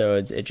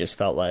episodes, it just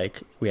felt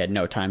like we had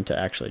no time to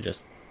actually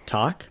just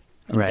talk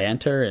and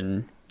banter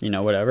and,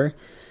 whatever.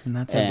 And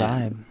that's our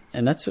vibe.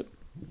 And that's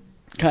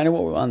kind of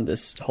what we want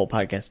this whole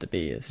podcast to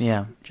be, is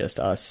just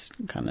us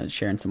kind of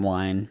sharing some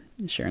wine,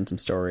 sharing some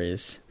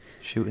stories.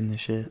 Shooting the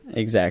shit.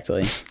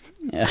 Exactly.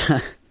 Yeah.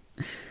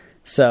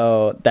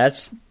 So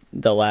that's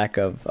the lack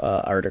of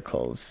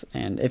articles.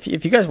 And if you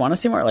guys want to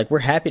see more, we're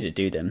happy to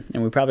do them.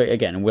 And we probably,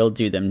 again, will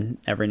do them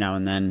every now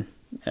and then.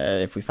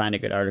 If we find a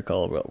good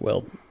article,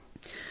 we'll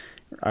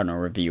I don't know,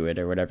 review it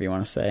or whatever you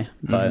want to say.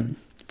 But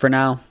for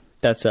now,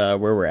 that's where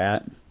we're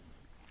at.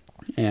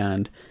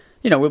 And,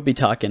 we'll be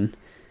talking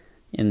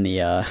in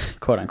the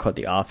quote unquote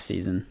the off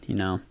season,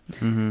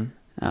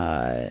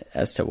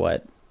 as to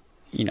what,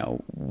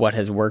 what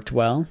has worked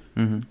well,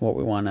 what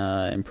we want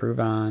to improve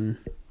on,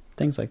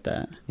 things like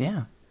that.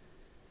 Yeah.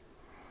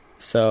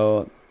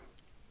 So,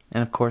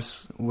 and of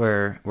course,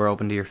 we're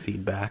open to your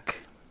feedback,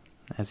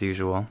 as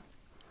usual.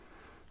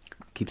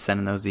 Keep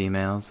sending those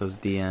emails, those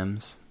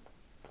DMs.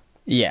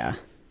 Yeah,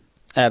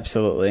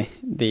 absolutely.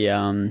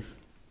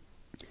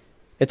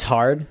 It's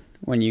hard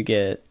when you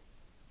get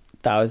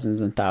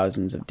thousands and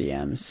thousands of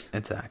DMs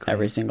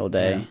every single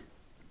day, yeah.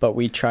 But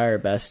we try our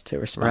best to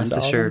respond. Rest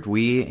to all assured, of them.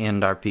 we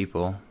and our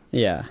people.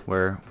 Yeah,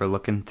 we're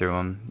looking through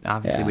them.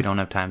 Obviously, we don't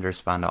have time to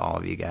respond to all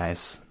of you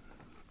guys.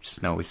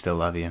 Just know we still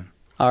love you.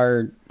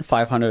 Our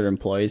 500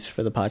 employees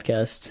for the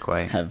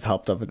podcast have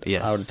helped out a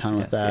ton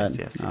with that.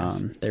 Yes.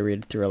 They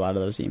read through a lot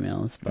of those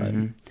emails, but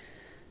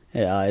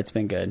yeah, it's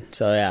been good.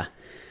 So yeah,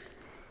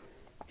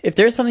 if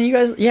there's something you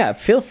guys,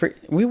 feel free.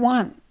 We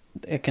want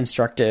a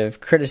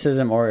constructive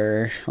criticism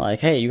or like,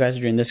 hey, you guys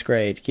are doing this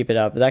great, keep it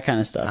up, that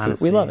kind of stuff.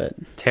 Honestly, we love it.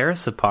 Tear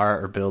us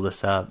apart or build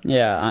us up.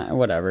 Yeah,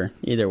 whatever.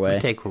 Either way,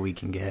 we'll take what we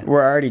can get.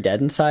 We're already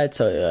dead inside,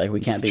 so like we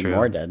can't be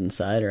more dead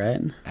inside,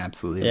 right?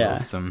 Absolutely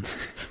loathsome.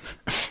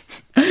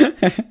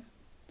 It's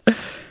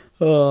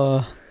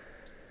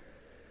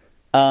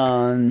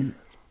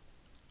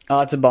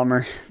a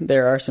bummer.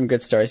 There are some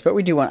good stories, but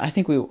I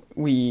think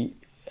we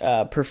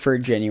prefer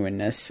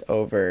genuineness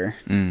over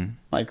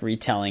like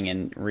retelling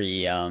and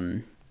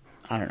I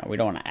don't know, we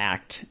don't want to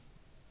act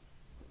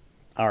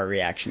our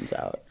reactions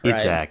out, right?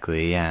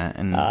 Exactly, yeah.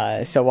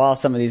 And so while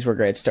some of these were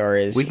great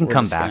stories, we can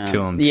come back to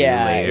them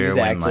later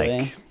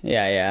exactly.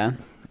 when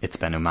it's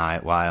been a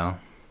while.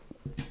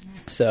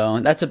 So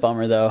that's a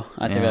bummer, though.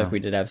 I feel like we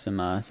did have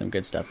some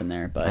good stuff in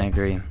there, but I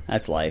agree.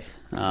 That's life.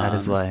 That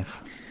is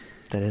life.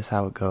 That is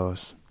how it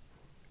goes.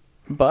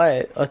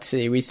 But let's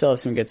see, we still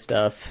have some good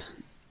stuff.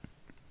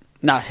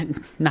 Not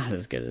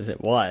as good as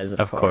it was,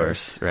 of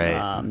course,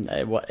 right?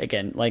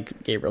 Again,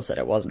 like Gabriel said,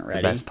 it wasn't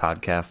ready. The best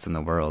podcast in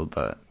the world,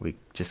 but we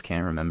just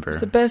can't remember. It's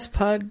the best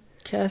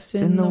podcast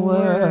in the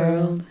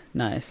world.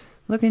 Nice.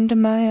 Look into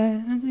my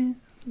eyes. You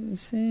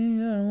see,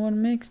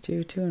 1 makes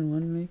 2, 2 and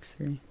 1 makes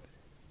 3.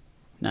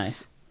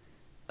 Nice.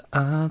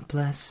 A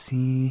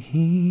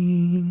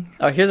blessing.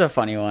 Oh, here's a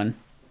funny one.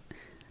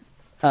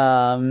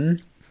 My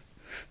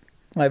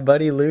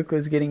buddy Luke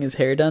was getting his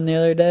hair done the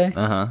other day.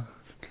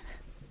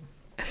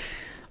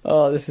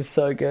 Oh, this is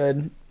so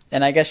good.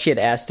 And I guess she had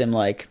asked him,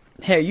 like,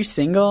 hey, are you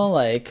single?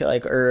 Or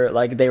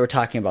they were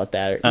talking about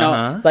that.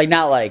 No, like,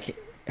 not like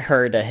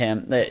her to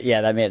him. That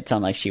made it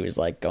sound like she was,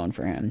 like, going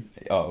for him.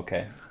 Oh,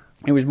 okay.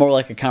 It was more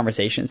like a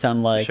conversation,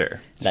 sounded like.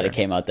 Sure. It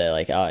came out that,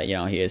 like,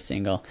 he is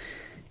single.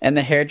 And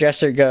the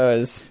hairdresser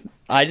goes,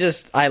 I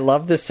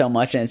love this so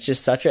much, and it's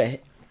just such a,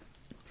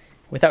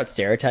 without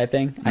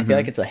stereotyping, I feel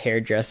like it's a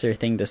hairdresser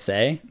thing to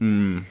say.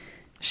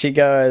 She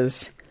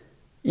goes,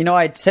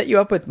 I'd set you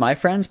up with my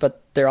friends,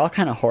 but they're all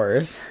kind of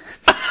whores.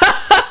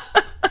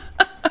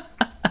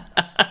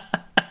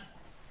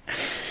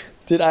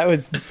 Dude, I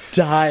was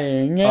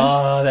dying.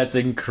 Oh, that's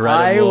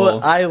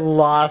incredible. I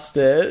lost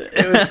it.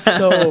 It was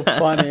so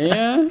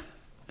funny.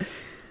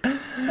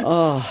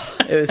 Oh,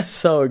 it was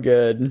so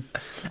good.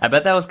 I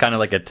bet that was kind of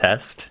like a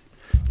test,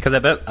 because I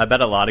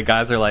bet a lot of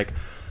guys are like,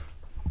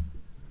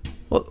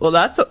 well,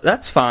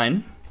 that's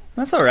fine,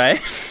 that's all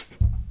right.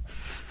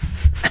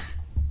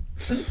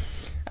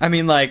 I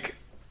mean, like,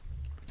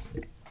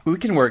 we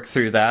can work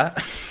through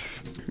that.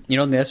 You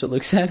don't think that's what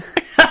Luke said?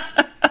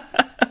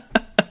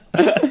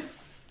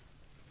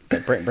 He's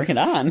like, bring it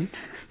on.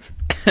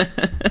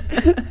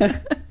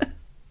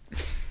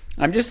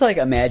 I'm just like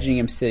imagining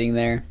him sitting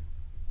there.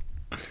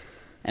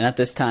 And at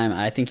this time,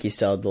 I think he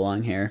still had the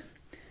long hair.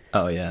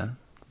 Oh, yeah.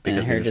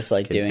 And her just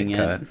like doing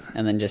it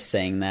and then just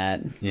saying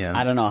that. Yeah.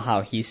 I don't know how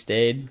he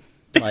stayed.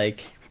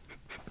 Like,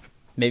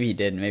 maybe he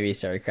did. Maybe he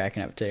started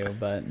cracking up too,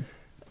 but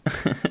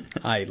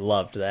I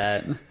loved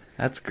that.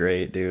 That's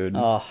great, dude.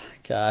 Oh,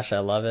 gosh, I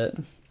love it.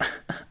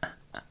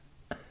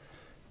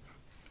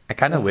 I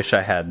kind of wish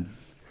I had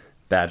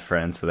bad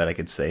friends so that I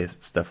could say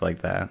stuff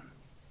like that.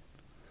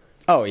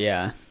 Oh,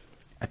 yeah.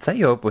 I'd set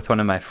you up with one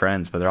of my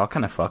friends, but they're all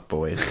kind of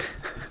fuckboys.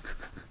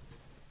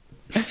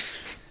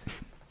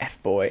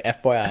 F-Boy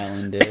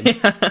Island, dude.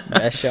 Yeah.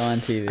 Best show on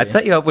TV. I'd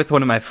set you up with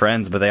one of my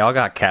friends, but they all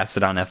got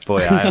casted on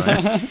F-Boy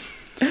Island.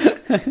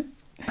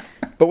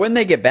 But when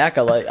they get back,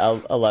 I'll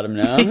let them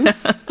know.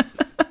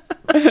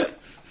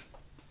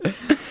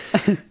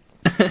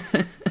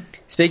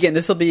 Speaking,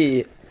 this will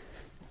be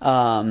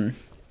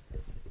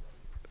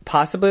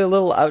possibly a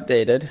little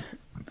outdated,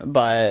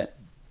 but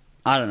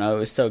I don't know. It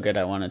was so good,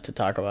 I wanted to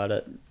talk about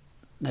it.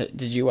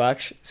 Did you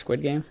watch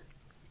Squid Game?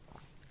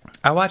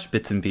 I watched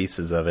bits and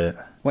pieces of it.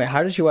 Wait,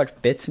 how did you watch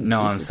bits and pieces?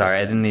 No, I'm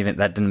sorry.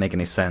 That didn't make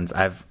any sense.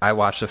 I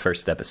watched the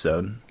first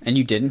episode. And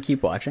you didn't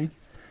keep watching?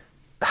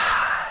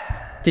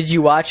 Did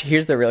you watch?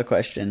 Here's the real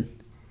question.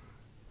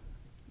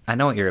 I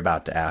know what you're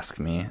about to ask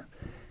me,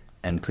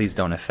 and please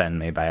don't offend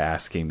me by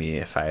asking me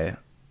if I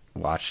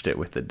watched it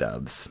with the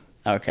dubs.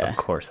 Okay. Of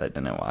course I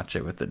didn't watch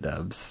it with the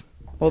dubs.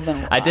 Well,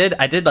 then I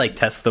did like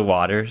test the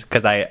waters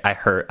because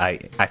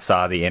I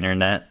saw the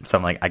internet, so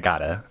I'm like, I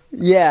gotta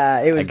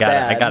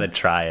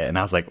try it, and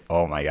I was like,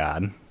 oh my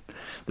god,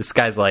 this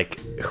guy's like,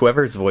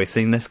 whoever's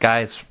voicing this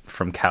guy is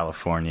from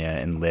California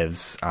and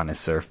lives on a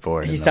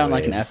surfboard. He sounded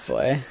like an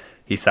F-boy.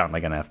 He sounded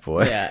like an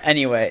F-boy. Yeah.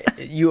 Anyway,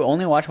 you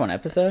only watch one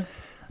episode?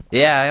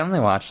 Yeah, I only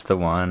watched the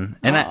one,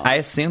 and I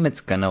assume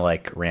it's gonna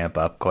like ramp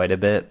up quite a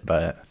bit,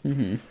 but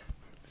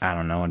I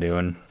don't know,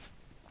 dude.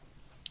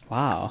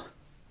 Wow.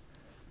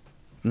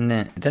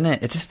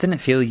 It just didn't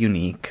feel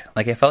unique.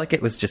 Like, I felt like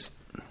it was just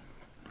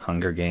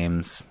Hunger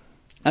Games.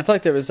 I feel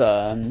like there was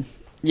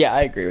yeah,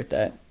 I agree with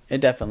that.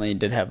 It definitely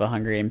did have a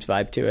Hunger Games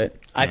vibe to it.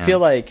 I feel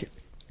like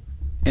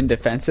in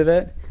defense of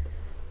it,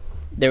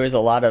 there was a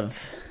lot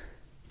of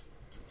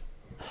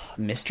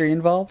mystery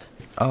involved.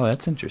 Oh,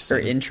 that's interesting. Or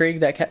intrigue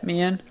that kept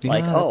me in. Yeah,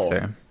 like, that's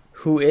fair.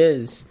 Who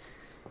is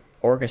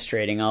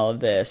orchestrating all of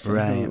this? And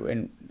right. who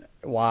and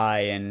why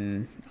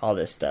and all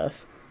this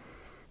stuff.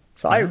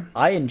 So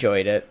I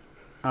enjoyed it.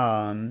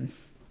 The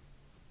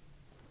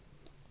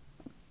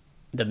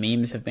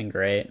memes have been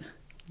great.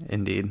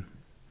 Indeed.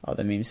 All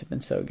the memes have been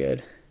so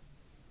good.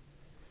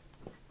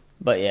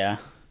 But yeah,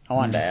 I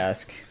wanted to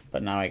ask,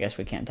 but now I guess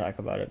we can't talk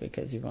about it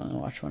because you've only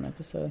watched one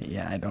episode.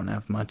 Yeah, I don't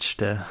have much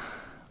to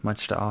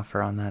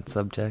offer on that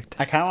subject.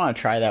 I kind of want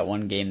to try that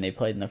one game they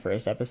played in the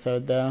first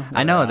episode, though.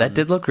 I know, that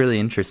did look really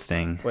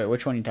interesting. Wait,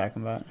 which one are you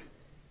talking about?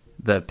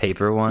 The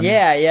paper one?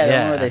 Yeah, the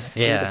one where they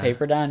threw the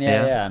paper down?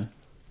 Yeah.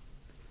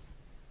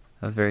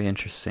 That was very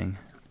interesting.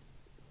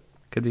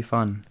 Could be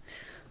fun.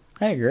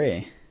 I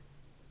agree.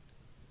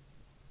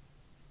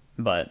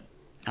 But,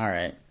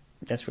 alright.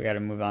 Guess we gotta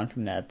move on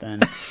from that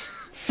then.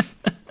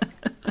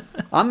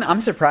 I'm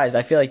surprised.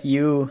 I feel like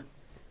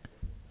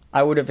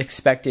I would have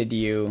expected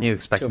you. You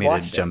expect me to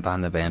jump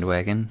on the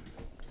bandwagon?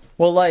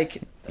 Well,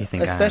 like, you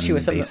think especially I'm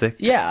with some basic?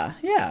 Yeah.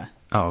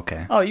 Oh,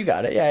 okay. Oh, you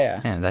got it.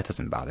 Yeah. Yeah, that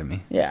doesn't bother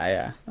me.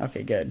 Yeah.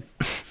 Okay, good.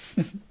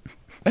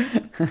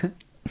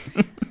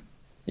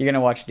 You gonna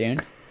watch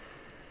Dune?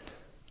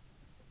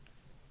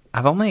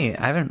 I don't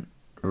even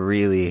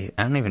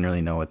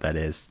really know what that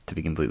is, to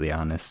be completely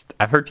honest.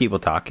 I've heard people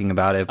talking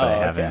about it, but I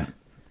haven't. Okay.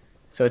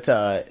 So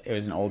it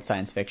was an old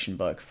science fiction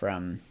book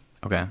from.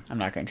 Okay. I'm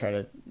not going to try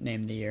to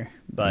name the year,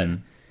 but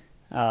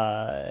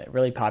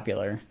really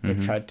popular.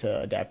 They've tried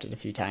to adapt it a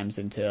few times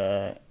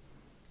into.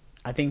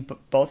 I think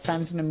both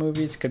times into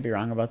movies. Could be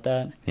wrong about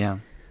that. Yeah.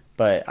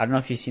 But I don't know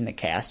if you've seen the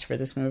cast for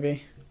this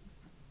movie.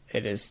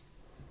 It is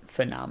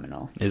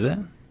phenomenal. Is it?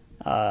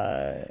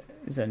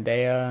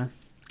 Zendaya.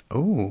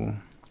 Ooh.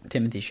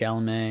 Timothy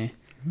Chalamet.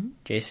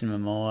 Jason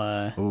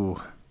Momoa.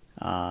 Ooh.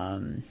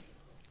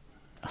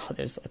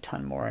 There's a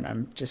ton more, and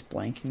I'm just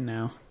blanking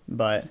now.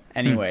 But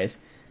anyways,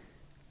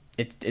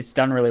 it's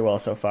done really well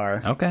so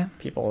far. Okay.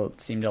 People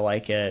seem to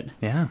like it.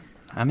 Yeah.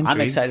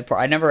 I'm excited for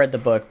it. I never read the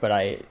book, but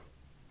I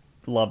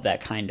love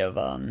that kind of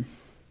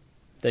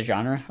the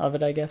genre of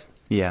it, I guess.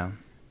 Yeah.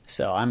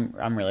 So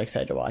I'm really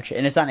excited to watch it.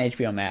 And it's on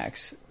HBO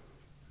Max.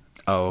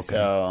 Oh, okay.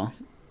 So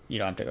you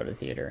don't have to go to the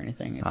theater or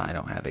anything. I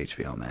don't have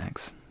HBO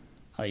Max.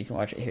 Oh, you can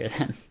watch it here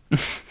then.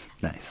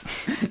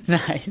 Nice.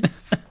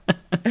 Nice.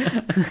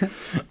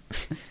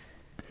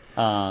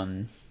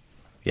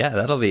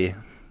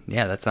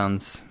 Yeah, that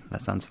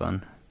sounds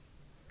fun.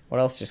 What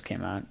else just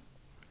came out?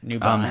 New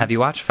Bond. Have you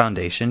watched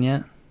Foundation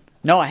yet?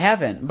 No, I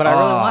haven't, but I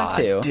really want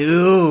to.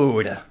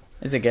 Dude.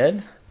 Is it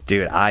good?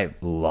 Dude, I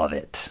love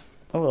it.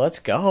 Oh, let's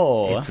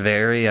go. It's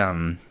very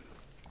I'm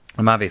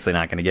obviously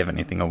not going to give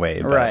anything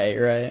away, but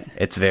right.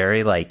 It's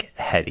very like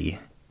heady.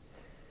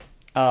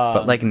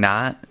 But like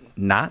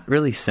not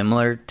really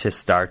similar to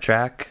Star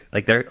Trek.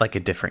 Like they're like a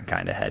different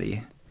kind of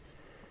heady.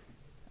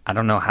 I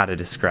don't know how to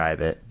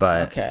describe it,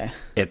 but okay.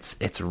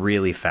 It's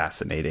really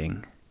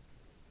fascinating.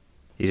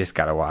 You just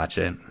got to watch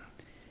it.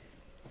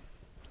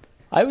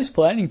 I was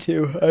planning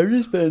to. I've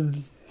just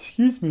been,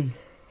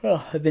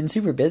 I've been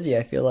super busy,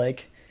 I feel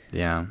like.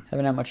 Yeah.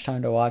 Haven't had much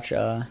time to watch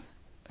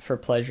for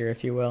pleasure,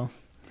 if you will.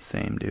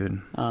 Same,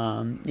 dude.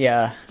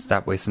 Yeah.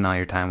 Stop wasting all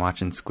your time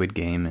watching Squid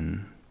Game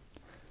and...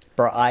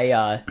 Bro,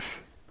 I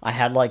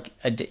had like,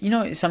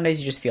 some days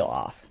you just feel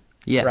off.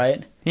 Yeah.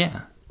 Right?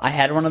 Yeah. I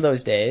had one of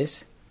those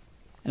days,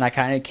 and I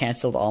kind of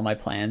canceled all my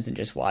plans and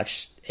just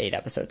watched 8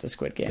 episodes of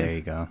Squid Game. There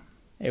you go.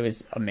 It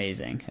was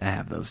amazing. I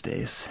have those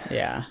days.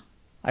 Yeah.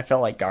 I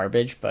felt like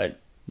garbage, but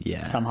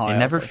yeah, somehow it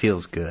never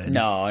feels good.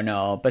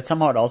 No, but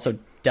somehow it also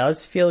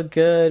does feel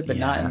good, but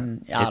not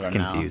in, I don't know. It's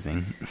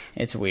confusing.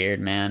 It's weird,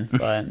 man,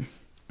 but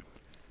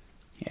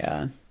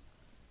yeah.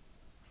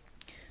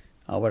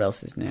 Oh, what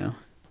else is new?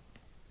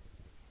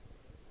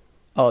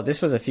 Oh,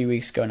 this was a few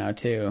weeks ago now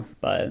too,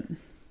 but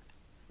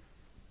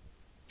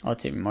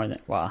it's even more than,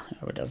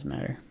 it doesn't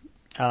matter.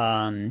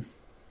 I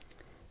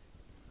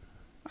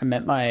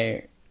met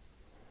my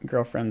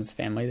girlfriend's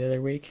family the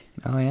other week.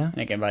 Oh, yeah? And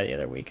again, by the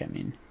other week, I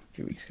mean a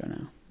few weeks ago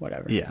now.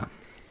 Whatever. Yeah.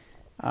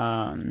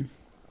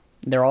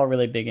 They're all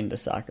really big into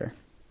soccer.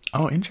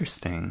 Oh,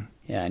 interesting.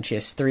 Yeah, and she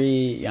has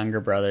 3 younger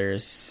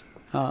brothers,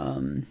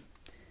 10,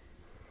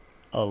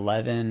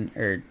 11,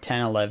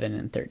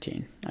 and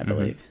 13, I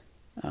believe.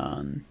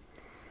 And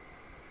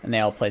they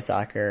all play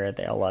soccer.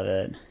 They all love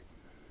it.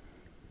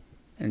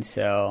 And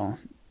so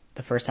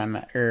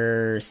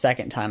the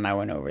second time I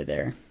went over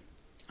there,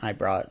 I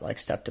brought like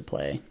stuff to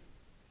play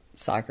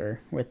soccer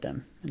with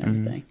them and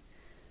everything.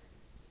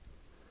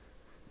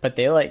 But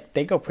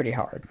they go pretty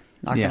hard,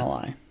 not gonna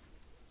lie.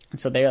 And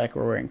so they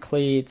were wearing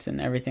cleats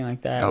and everything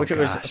like that, which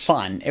was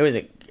fun. It was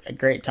a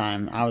great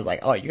time. I was like,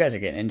 oh, you guys are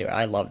getting into it.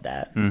 I love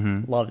that.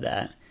 Love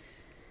that.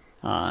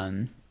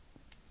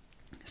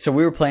 So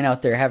we were playing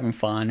out there having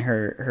fun.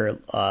 Her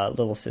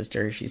little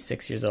sister, she's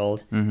 6 years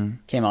old,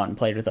 came out and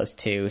played with us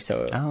too.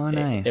 So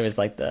nice. It was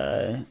like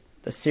the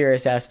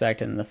serious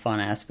aspect and the fun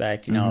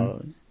aspect, you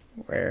know,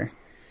 where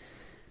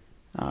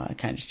it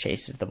kind of just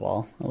chases the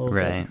ball a little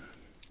bit,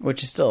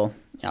 which is still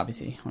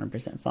obviously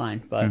 100%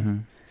 fine. But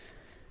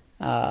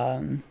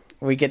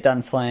we get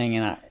done playing,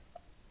 and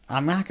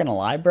I'm not gonna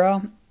lie,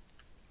 bro,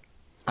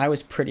 I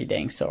was pretty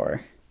dang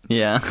sore.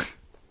 Yeah.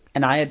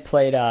 And I had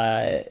played.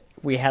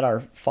 We had our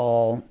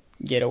fall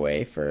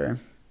getaway for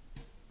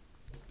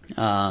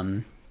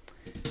the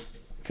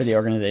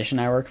organization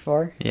I work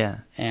for. Yeah.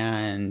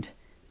 And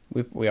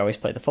we always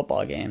play the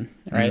football game,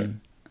 right?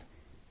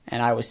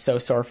 And I was so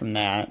sore from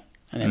that.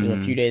 And it was a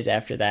few days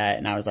after that,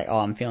 and I was like, oh,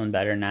 I'm feeling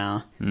better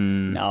now.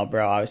 No,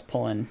 bro, I was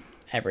pulling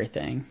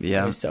everything.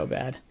 Yeah. It was so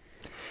bad.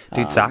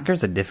 Dude,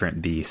 soccer's a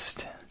different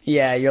beast.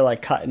 Yeah, you're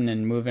like cutting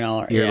and moving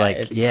all. You're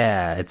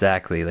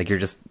exactly. Like you're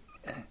just,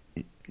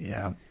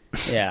 yeah.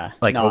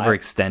 Like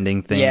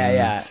overextending things.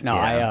 Yeah. No,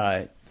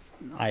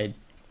 I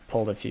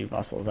pulled a few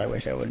muscles I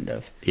wish I wouldn't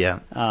have.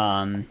 Yeah.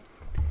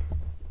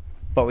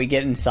 But we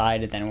get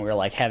inside, and then we're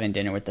like having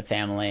dinner with the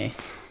family,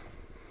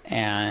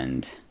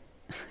 and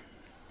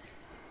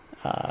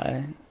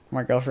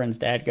my girlfriend's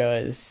dad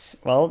goes,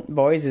 well,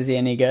 boys, is he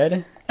any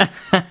good?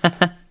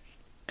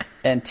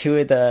 And two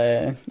of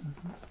the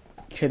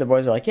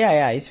boys were like,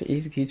 yeah,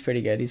 he's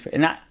pretty good.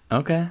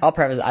 I'll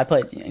preface, I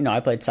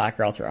played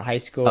soccer all throughout high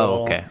school.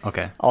 Oh,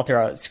 okay. All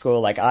throughout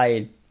school, like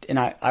I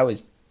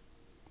was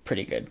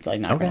pretty good. Like,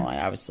 not gonna lie,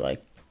 I was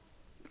like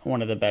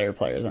one of the better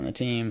players on the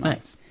team.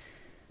 Nice.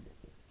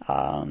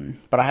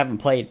 But I haven't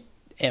played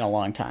in a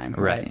long time.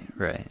 Right.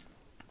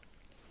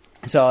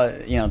 So,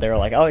 they were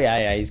like, oh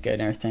yeah, he's good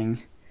and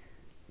everything.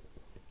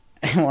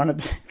 And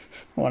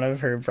one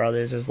of her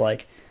brothers was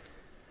like,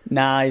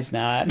 nah, he's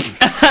not.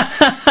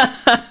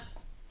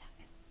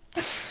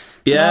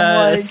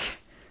 Yes.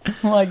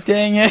 I'm like,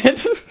 dang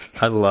it.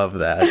 I love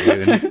that,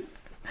 dude.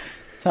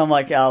 So I'm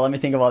like, oh, let me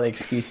think of all the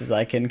excuses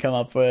I can come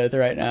up with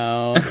right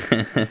now.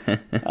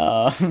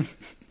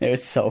 It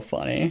was so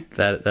funny.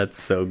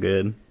 That's so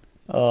good.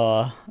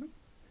 And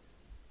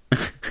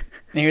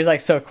he was like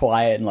so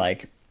quiet, and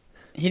like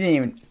he didn't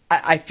even.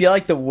 I feel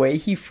like the way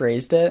he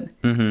phrased it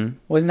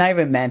was not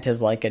even meant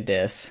as like a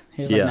diss.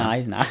 He was like, "Nah,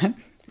 he's not."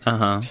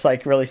 Just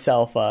like really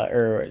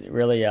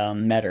really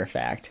matter of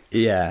fact.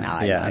 Yeah,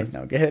 nah, he's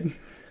no good.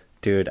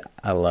 Dude,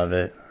 I love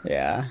it.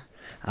 Yeah,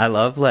 I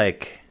love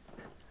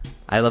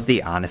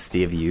the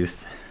honesty of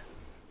youth.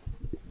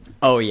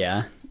 Oh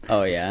yeah.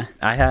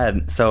 I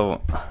had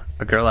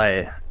a girl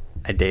I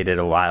dated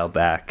a while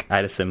back. I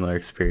had a similar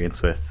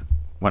experience with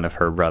one of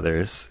her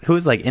brothers who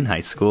was like in high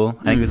school.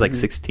 I think he was like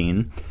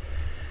 16.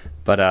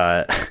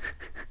 But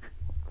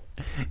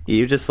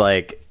he was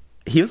like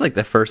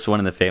the first one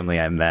in the family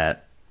I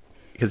met,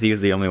 because he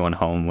was the only one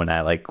home when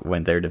I like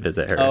went there to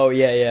visit her. Oh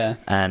yeah.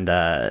 And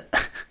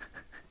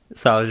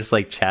so I was just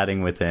like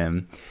chatting with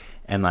him,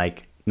 and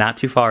like not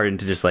too far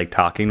into just like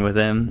talking with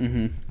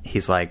him,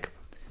 he's like,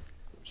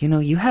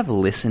 you have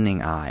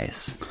listening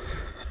eyes.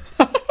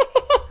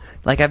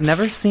 Like I've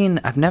never seen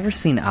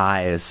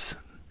eyes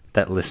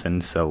that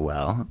listen so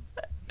well.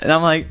 And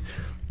I'm like,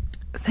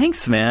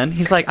 thanks, man.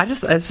 He's like, I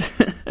just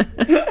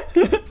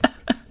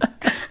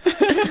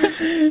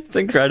it's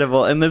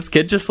incredible. And this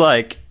kid just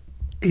like,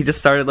 he just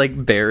started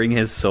like bearing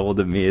his soul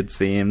to me, it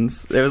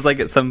seems. It was like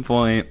at some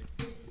point,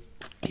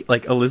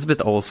 like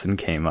Elizabeth Olsen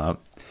came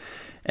up,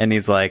 and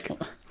he's like,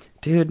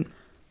 dude,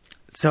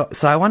 so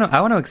I want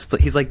to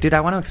explain. He's like, dude,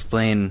 I want to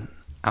explain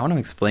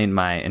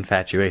my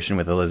infatuation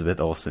with Elizabeth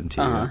Olsen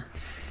to you.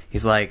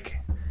 He's like,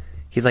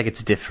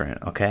 it's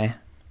different, okay?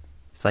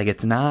 It's like,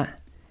 it's not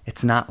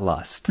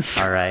lust,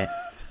 all right?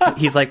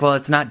 He's like, well,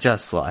 it's not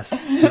just lust.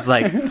 He's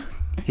like,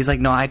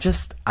 no,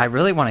 I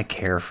really want to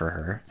care for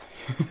her.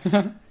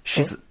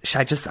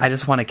 I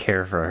just want to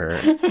care for her.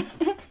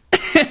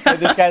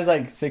 This guy's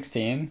like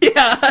 16.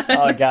 Yeah.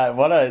 Oh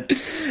god,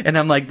 And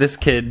I'm like, this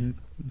kid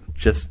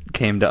just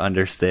came to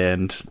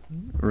understand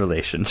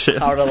relationships.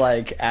 How to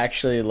like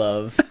actually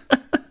love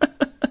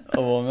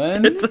a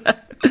woman.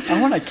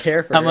 I want to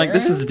care for her. I'm like,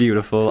 this is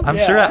beautiful.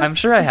 I'm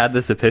sure I had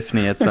this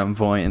epiphany at some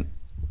point.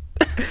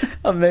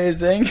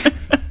 Amazing.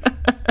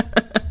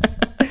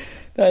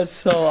 That's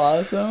so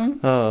awesome.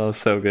 Oh,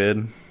 so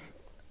good.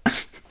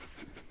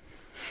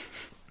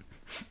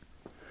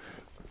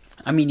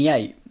 I mean,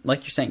 yeah,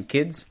 like you're saying,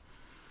 kids,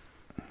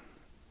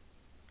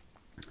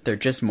 they're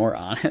just more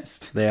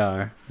honest. They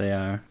are.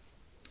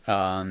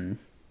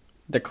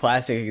 The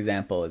classic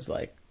example is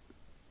like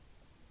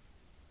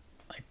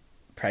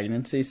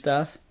pregnancy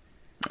stuff.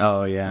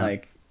 Oh yeah.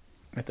 Like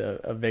with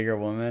a bigger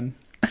woman.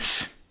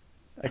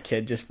 A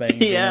kid just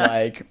being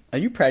like, "Are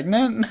you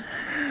pregnant?"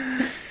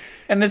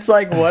 And it's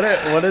like, what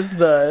does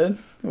the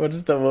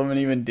woman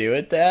even do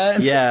with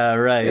that? Yeah,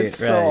 right. It's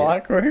so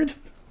awkward.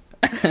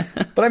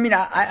 But I mean,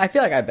 I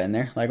feel like I've been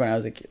there. Like when I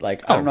was a kid.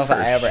 Like I don't know if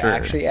I ever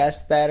actually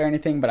asked that or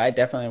anything, but I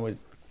definitely was.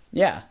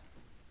 Yeah.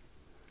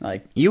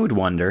 Like you would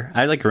wonder.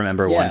 I like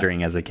remember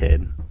wondering as a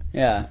kid.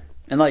 Yeah,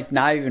 and like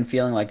not even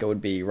feeling like it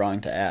would be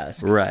wrong to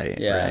ask. Right.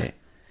 Yeah. Right.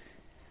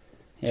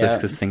 Just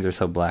because things are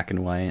so black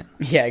and white.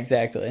 Yeah,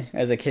 exactly.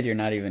 As a kid, you're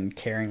not even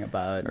caring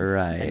about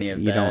any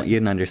of that. You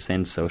don't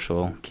understand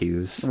social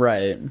cues.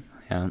 Right.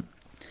 Yeah.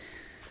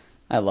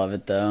 I love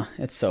it though.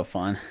 It's so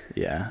fun.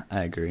 Yeah,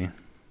 I agree.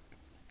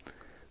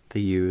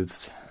 The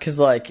youths. Because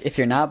like, if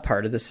you're not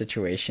part of the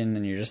situation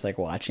and you're just like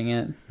watching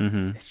it,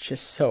 it's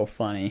just so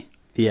funny.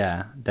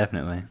 Yeah,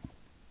 definitely.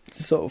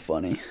 It's so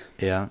funny.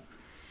 Yeah.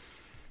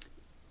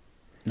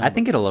 I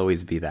think it'll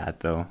always be that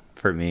though.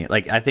 For me,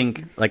 like I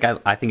think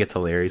it's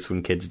hilarious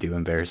when kids do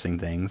embarrassing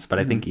things, but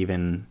I think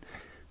even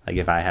like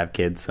if I have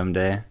kids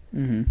someday,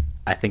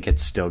 I think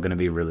it's still going to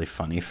be really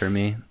funny for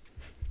me.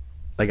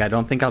 Like I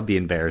don't think I'll be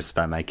embarrassed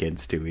by my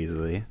kids too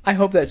easily. I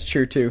hope that's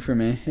true too for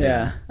me.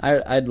 Yeah.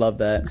 I'd love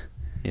that.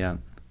 Yeah,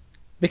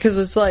 because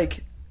it's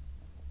like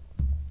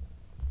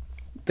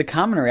the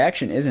common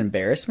reaction is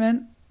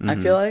embarrassment. I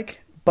feel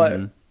like,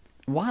 but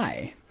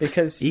why?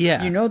 Because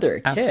they're a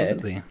kid.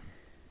 Absolutely.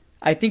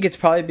 I think it's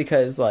probably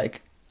because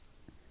like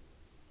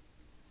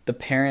the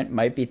parent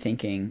might be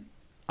thinking,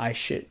 I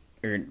should,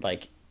 or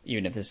like,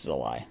 even if this is a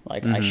lie,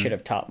 like I should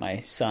have taught my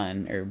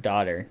son or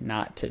daughter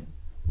not to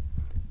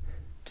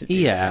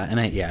do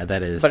that.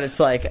 That is. But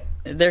it's like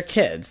they're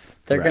kids.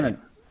 They're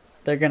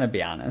gonna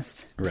be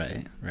honest.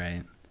 Right.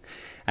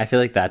 I feel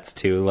like that's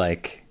too.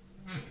 Like,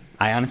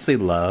 I honestly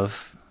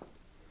love.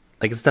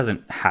 Like this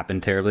doesn't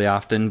happen terribly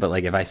often, but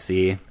like if I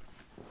see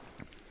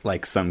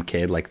like some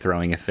kid like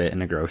throwing a fit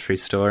in a grocery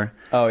store,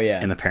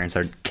 and the parents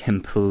are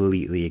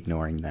completely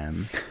ignoring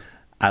them,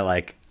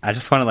 I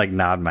just want to like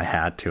nod my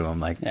hat to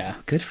them, like,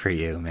 good for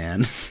you,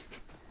 man.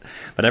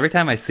 But every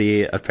time I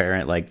see a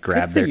parent like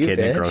grab their kid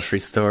in a grocery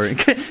store,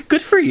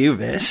 good for you,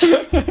 bitch.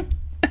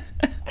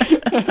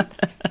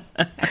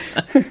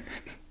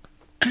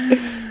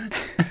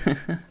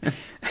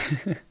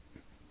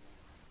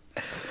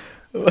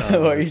 What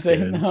are you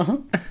saying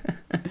though?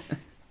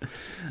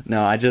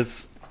 No, I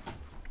just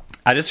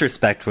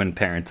respect when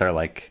parents are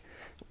like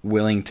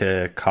willing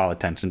to call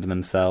attention to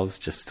themselves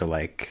just to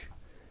like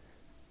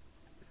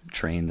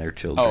train their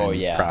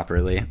children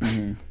properly.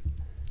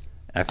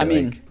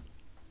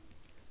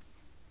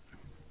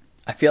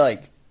 I feel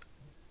like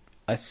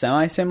a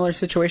semi-similar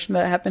situation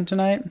that happened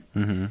tonight.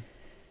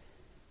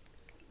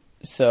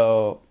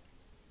 So,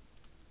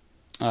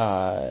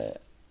 my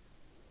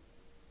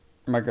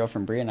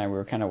girlfriend Brie and I, we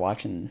were kind of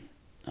watching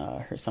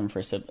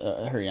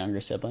her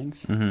younger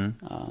siblings,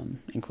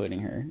 including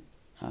her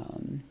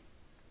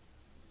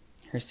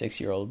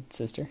 6-year-old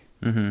sister,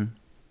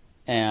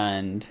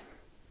 and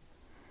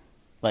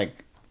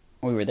like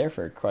we were there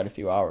for quite a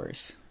few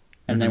hours,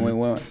 and then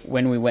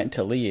when we went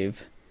to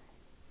leave,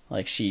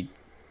 like she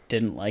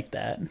didn't like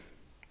that,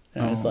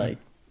 and I was like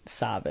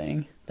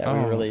sobbing that we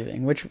were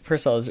leaving. Which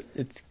first of all,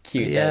 it's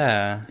cute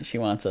that she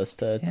wants us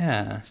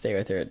to stay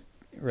with her. It's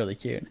really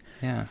cute.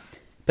 Yeah.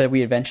 But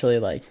we eventually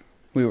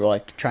we were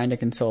like trying to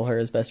console her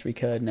as best we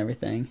could and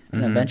everything.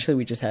 And eventually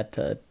we just had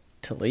to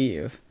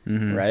leave.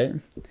 Right.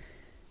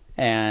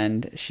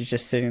 And she's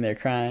just sitting there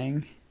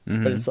crying,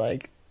 but it's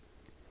like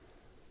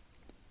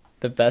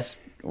the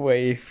best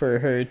way for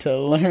her to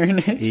learn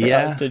is for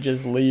us to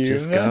just leave.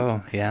 Just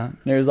go. Yeah.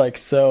 And it was like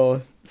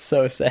so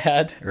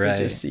sad to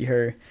just see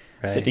her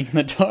sitting in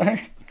the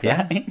door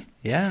crying.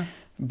 Yeah.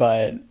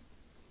 But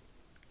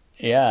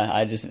yeah,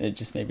 it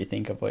just made me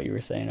think of what you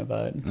were saying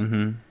about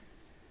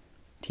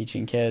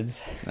teaching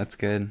kids. That's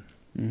good.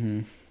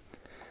 Dude,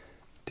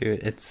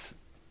 it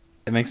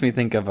makes me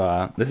think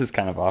of this is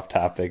kind of off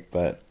topic,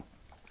 but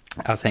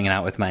I was hanging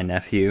out with my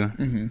nephew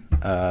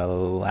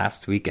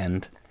last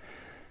weekend,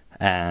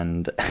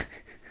 and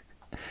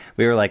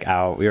we were like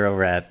out. We were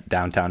over at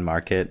Downtown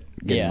Market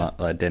getting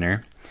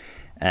dinner,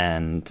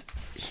 and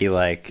he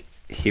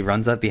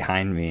runs up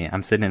behind me.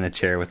 I'm sitting in a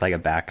chair with like a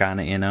back on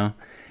it, you know.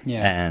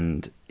 Yeah.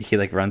 And he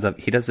like runs up.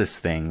 He does this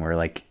thing where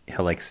like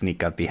he'll like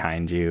sneak up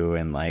behind you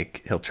and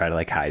like he'll try to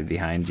like hide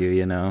behind you,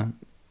 you know.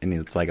 And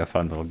it's like a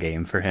fun little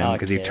game for him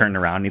because he turned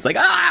around and he's like,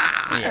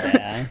 ah!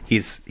 Yeah.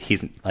 He's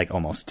like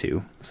almost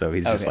 2, so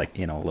he's just like,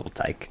 you know, a little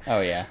tyke.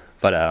 Oh yeah.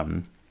 But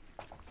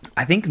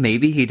I think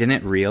maybe he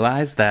didn't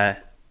realize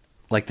that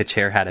like the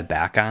chair had a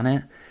back on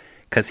it,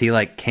 because he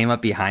like came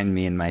up behind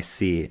me in my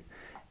seat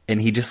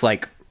and he just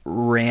like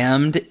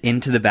rammed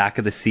into the back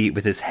of the seat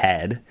with his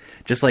head,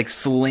 just like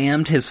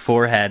slammed his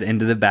forehead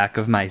into the back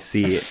of my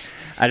seat.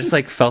 I just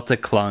like felt a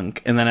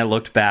clunk, and then I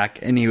looked back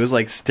and he was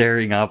like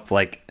staring up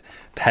like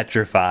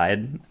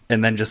petrified,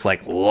 and then just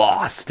like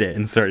lost it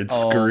and started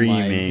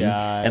screaming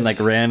and like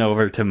ran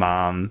over to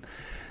mom,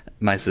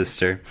 my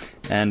sister,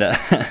 and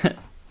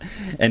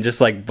and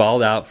just like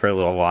bawled out for a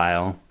little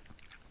while.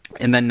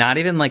 And then not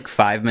even like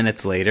 5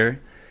 minutes later,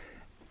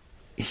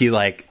 he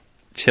like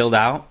chilled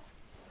out.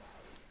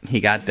 He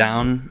got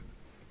down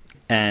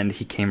and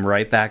he came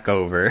right back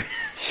over.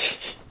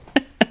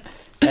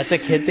 That's a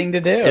kid thing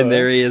to do. And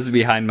there he is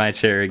behind my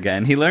chair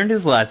again. He learned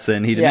his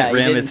lesson. He didn't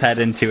ram his head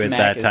into it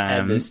that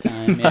time. This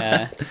time,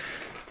 yeah.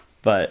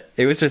 But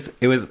it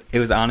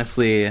was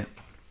honestly,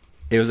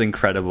 it was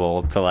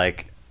incredible to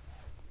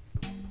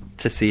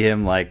see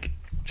him like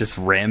just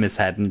ram his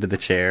head into the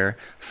chair,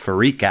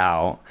 freak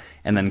out,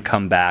 and then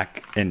come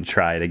back and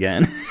try it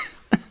again.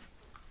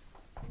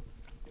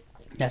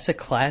 That's a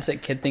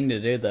classic kid thing to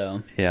do,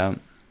 though. Yeah.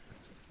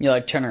 You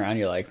like turn around,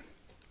 you're like,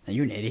 "Are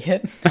you an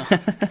idiot?"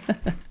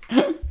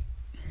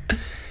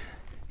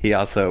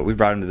 We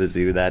brought him to the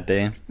zoo that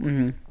day,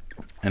 Mm-hmm.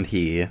 and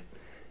he's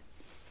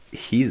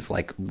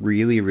like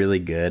really, really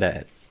good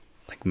at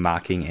like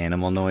mocking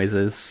animal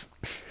noises.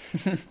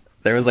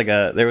 There was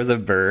a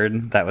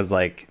bird that was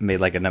like made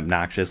like an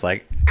obnoxious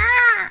like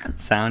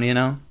sound, you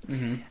know,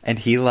 and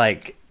he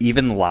like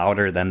even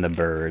louder than the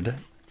bird,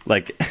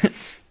 like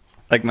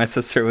like my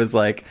sister was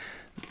like,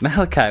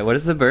 "Malachi, what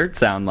does the bird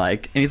sound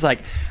like?" And he's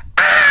like,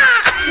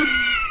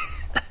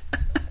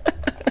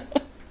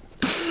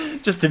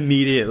 just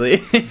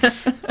immediately.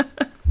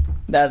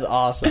 That's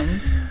awesome.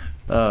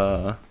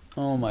 Oh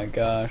my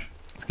gosh.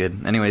 it's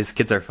good. Anyways,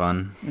 kids are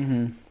fun.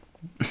 Mm-hmm.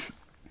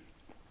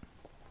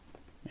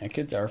 Yeah,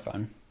 kids are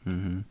fun.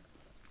 Mm-hmm.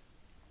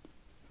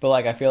 But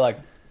like, I feel like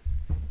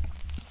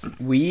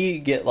we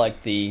get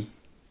like the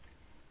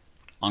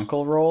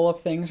uncle role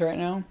of things right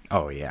now,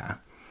 Oh yeah,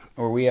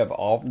 where we have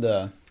all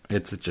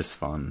it's just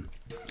fun.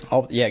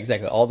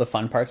 exactly, all the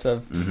fun parts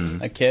of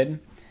a kid,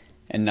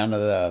 and none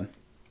of the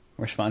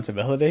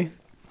responsibility.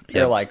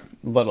 They're Yep. like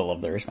little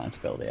of the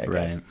responsibility, I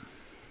guess. Right.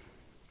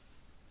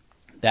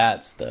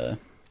 That's the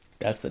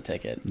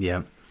ticket.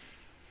 Yep.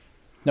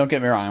 Don't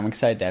get me wrong, I'm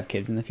excited to have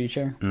kids in the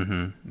future,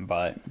 Mm-hmm.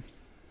 but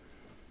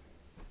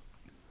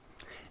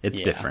It's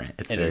Yeah, different.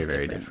 It's it very, is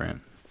very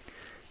different.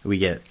 We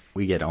get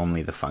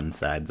only the fun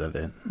sides of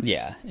it.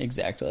 yeah,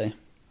 exactly,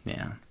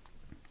 Yeah.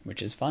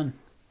 which is fun.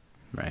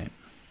 Right.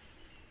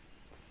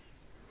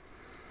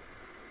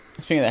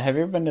 Speaking of that, have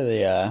you ever been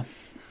to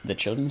the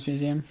Children's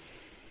Museum?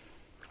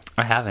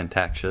 I haven't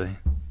actually.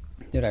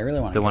 Dude, I really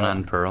want to The go. one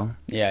on Pearl.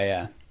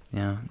 Yeah.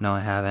 Yeah. No, I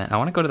haven't. I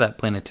want to go to that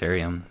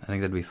planetarium. I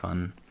think that'd be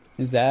fun.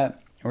 Where's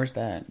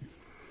that?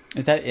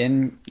 Is that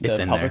in the It's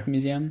in public there.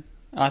 museum?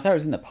 Oh, I thought it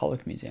was in the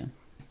public museum.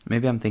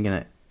 Maybe I'm thinking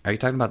it. Are you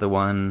talking about the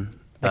one?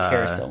 The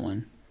carousel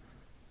one.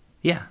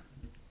 Yeah.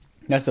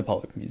 That's the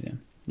public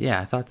museum. Yeah.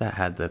 I thought that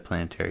had the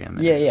planetarium.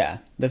 In Yeah, it. yeah.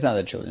 That's not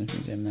the Children's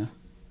Museum, though.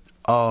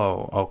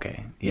 Oh.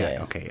 Okay. Yeah.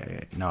 Yeah. Okay.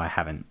 Yeah. No, I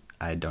haven't.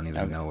 I don't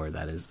even Okay. know where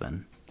that is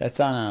then. That's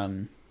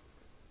on,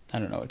 I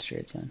don't know what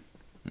street it's on.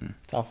 Mm.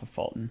 It's off of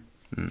Fulton.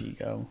 Mm. If you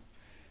go.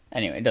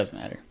 Anyway, it doesn't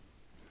matter.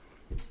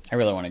 I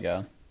really want to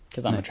go,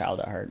 because I'm a Nice. child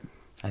at heart.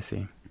 I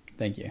see.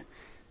 Thank you.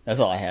 That's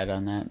all I had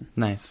on that.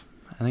 Nice.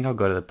 I think I'll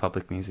go to the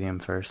public museum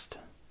first.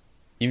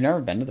 You've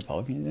never been to the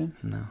public museum?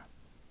 No.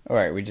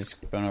 Alright, we just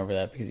went over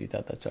that because you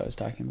thought that's what I was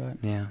talking about.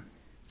 Yeah.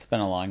 It's been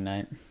a long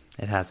night.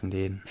 It has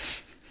indeed.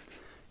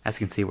 As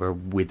you can see, we're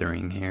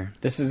withering here.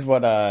 This is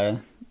what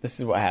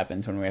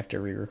happens when we have to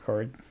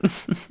re-record.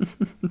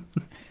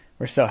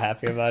 We're so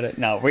happy about it.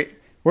 No,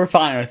 we're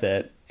fine with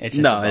it. It's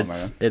just a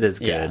bummer. it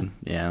is Yeah. good.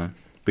 Yeah.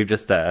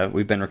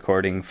 We've been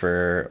recording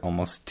for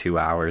almost 2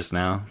 hours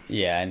now,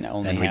 Yeah,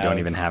 and we don't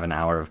even have an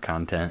hour of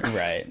content.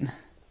 right.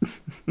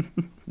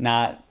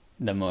 Not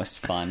the most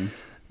fun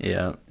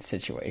Yeah.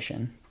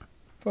 situation,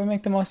 but we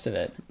make the most of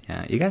it.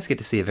 Yeah. You guys get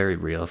to see a very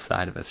real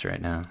side of us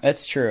right now.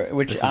 That's true.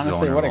 Which This is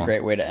honestly, what a vulnerable.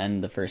 great way to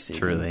end the first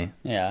season. Truly.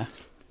 Yeah.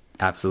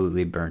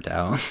 Absolutely burnt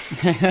out.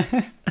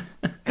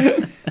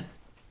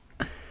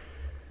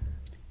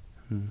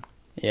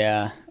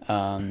 Yeah.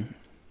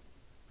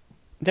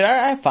 Dude,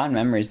 I have fond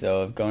memories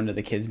though of going to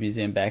the kids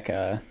museum back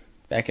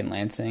in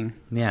Lansing.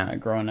 Yeah.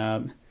 Growing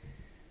up,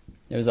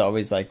 it was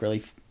always like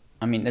really.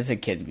 I mean, it's a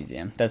kids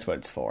museum. That's what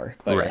it's for.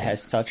 But Right. it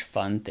has such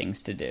fun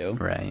things to do.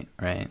 Right.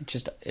 Right.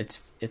 Just it's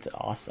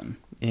awesome.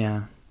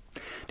 Yeah.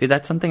 Dude,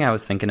 that's something I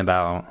was thinking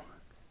about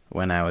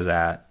when I was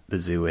at the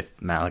zoo with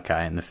Malachi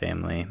and the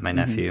family, my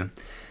nephew.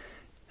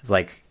 It's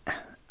like,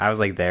 I was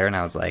like there and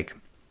I was like,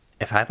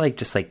 if I like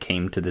just like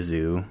came to the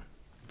zoo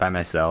by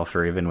myself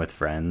or even with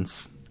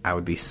friends, I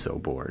would be so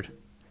bored.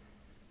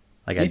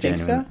 Like You think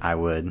so? I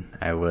would.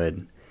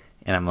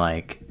 And I'm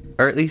like,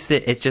 or at least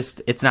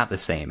it's not the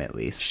same at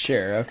least.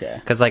 Sure.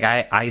 Okay. Cause like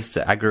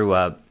I grew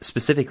up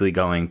specifically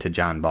going to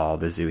John Ball,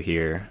 the zoo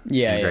here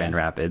Yeah, in yeah. Grand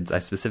Rapids. I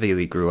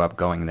specifically grew up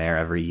going there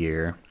every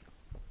year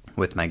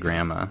with my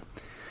grandma.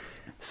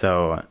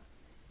 So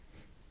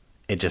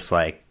it just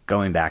like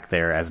going back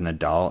there as an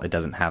adult, it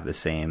doesn't have the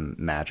same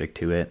magic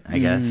to it, I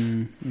guess.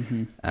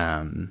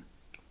 Mm-hmm.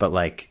 But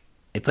like,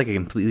 it's like a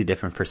completely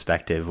different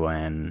perspective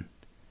when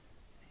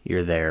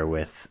you're there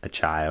with a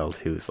child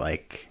whose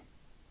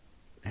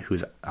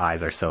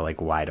eyes are so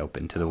like wide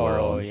open to the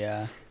world. Oh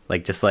yeah.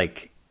 Like just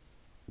like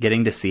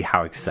getting to see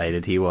how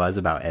excited he was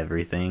about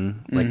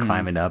everything, like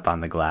climbing up on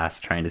the glass,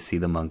 trying to see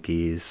the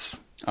monkeys.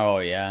 Oh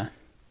yeah,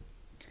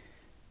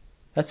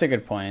 that's a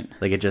good point.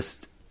 Like, it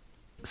just,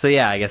 so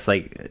yeah, I guess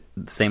like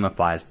same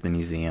applies to the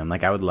museum.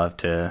 Like, I would love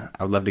to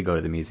go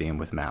to the museum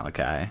with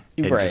Malachi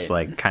and Right. just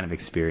like kind of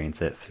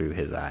experience it through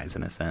his eyes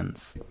in a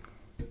sense.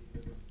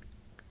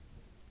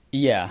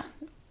 Yeah,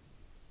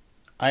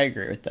 I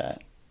agree with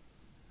that.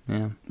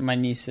 Yeah. My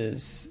niece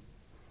is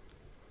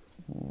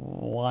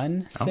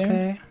 1 soon.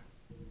 Okay.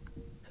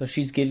 So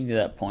she's getting to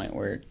that point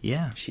where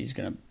Yeah. she's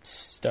gonna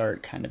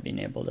start kind of being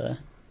able to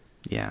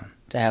Yeah.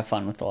 have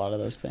fun with a lot of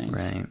those things.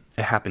 Right.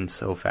 It happened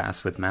so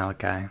fast with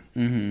Malachi.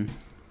 Mm-hmm.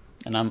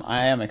 And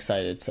I am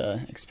excited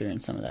to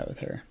experience some of that with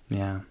her.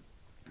 Yeah.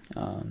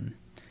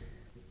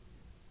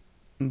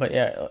 But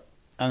yeah,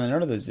 on the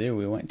note of the zoo,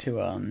 we went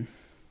to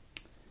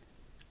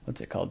what's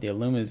it called? The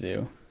Illuma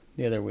Zoo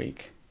the other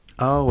week.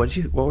 Oh, what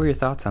were your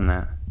thoughts on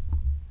that?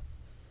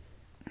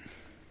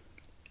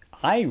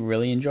 I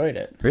really enjoyed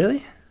it.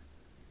 Really?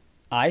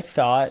 I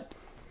thought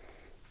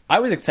I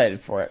was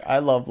excited for it. I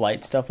love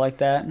light stuff like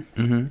that.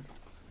 Mm-hmm.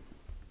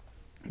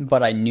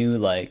 But I knew,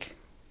 like,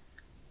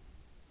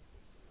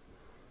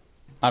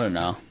 I don't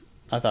know.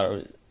 I thought it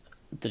was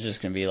they're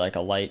just going to be like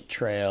a light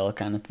trail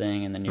kind of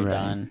thing, and then you're Right.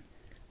 done.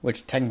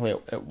 Which technically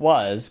it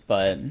was,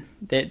 but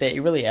they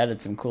really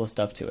added some cool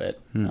stuff to it.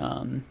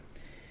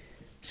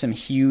 Some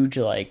huge,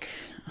 like,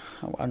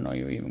 I don't know what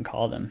you would even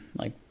call them,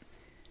 like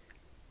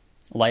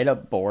light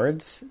up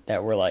boards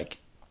that were like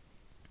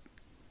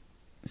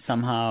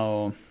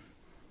somehow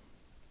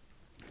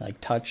like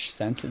touch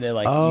sensitive,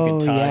 like you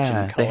could touch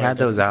and color. They had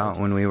those out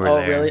when we were Oh,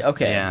 there. really?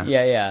 Okay. Yeah.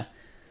 Yeah.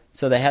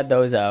 So they had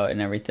those out and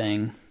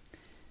everything.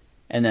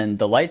 And then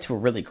the lights were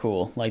really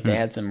cool. Like, they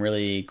had some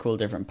really cool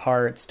different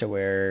parts to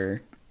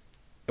where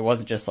it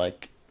wasn't just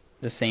like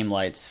the same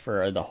lights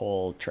for the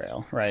whole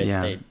trail, right?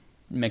 Yeah. They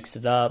mixed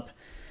it up.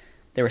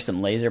 There were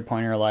some laser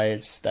pointer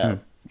lights that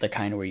the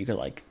kind of where you could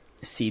like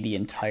see the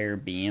entire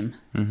beam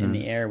in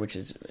the air, which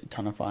is a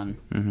ton of fun.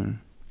 Mm-hmm.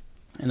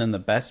 And then the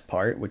best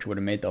part, which would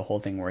have made the whole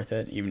thing worth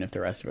it, even if the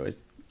rest of it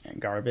was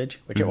garbage,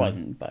 which it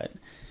wasn't, but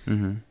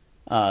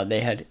they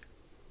had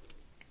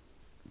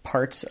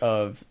parts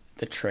of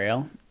the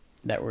trail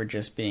that were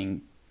just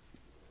being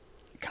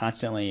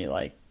constantly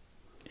like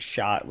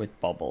shot with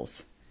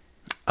bubbles.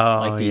 Oh,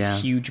 Like these yeah.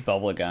 huge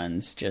bubble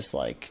guns, just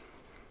like,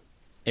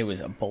 it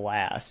was a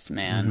blast,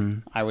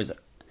 man. I was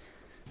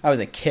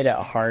a kid at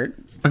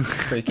heart,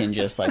 freaking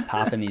just like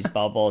popping these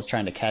bubbles,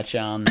 trying to catch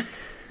them.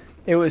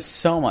 It was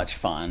so much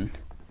fun.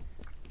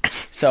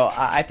 So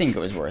I think it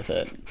was worth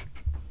it.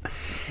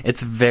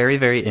 It's very,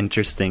 very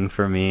interesting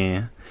for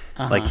me,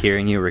 like,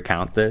 hearing you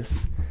recount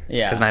this.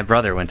 Yeah. Because my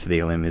brother went to the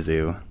Illuma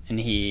Zoo, And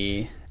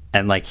he,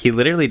 and, like, he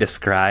literally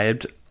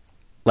described,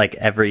 like,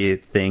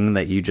 everything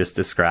that you just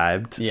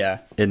described yeah.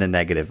 in a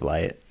negative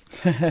light.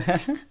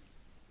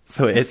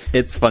 So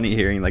it's funny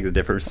hearing, like, the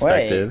different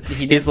perspective. Wait,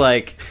 he did- He's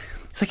like,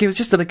 it was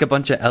just like a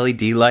bunch of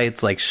LED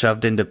lights like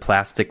shoved into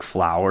plastic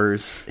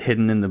flowers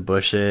hidden in the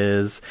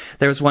bushes.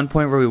 There was one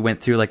point where we went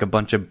through like a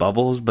bunch of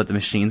bubbles, but the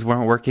machines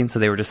weren't working, so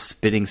they were just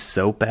spitting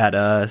soap at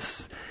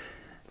us.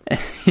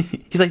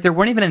 He's like, there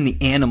weren't even any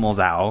animals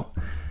out.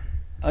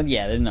 Oh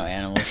yeah, there's no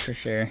animals for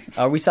sure.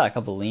 Oh, we saw a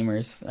couple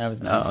lemurs. That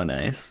was nice. Oh,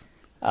 nice.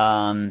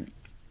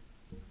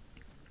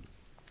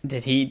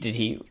 Did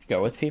he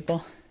go with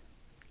people?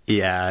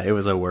 Yeah, it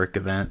was a work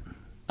event.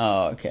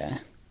 Oh, okay.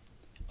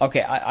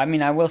 Okay, I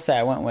mean, I will say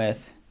I went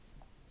with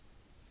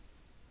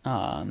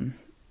a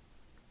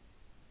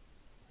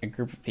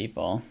group of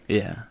people.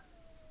 Yeah.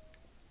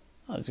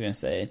 I was going to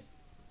say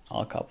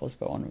all couples,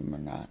 but one of them are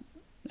not.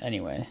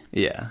 Anyway,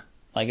 Yeah.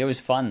 like, it was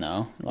fun,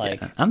 though.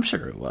 Like, Yeah, I'm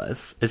sure it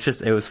was. It's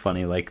just, it was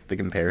funny, like, the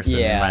comparison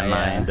Yeah, in my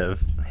yeah. mind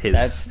of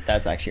his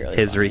that's actually really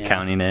his fun, yeah.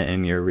 recounting it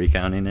and you're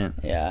recounting it.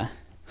 Yeah.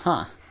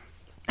 Huh.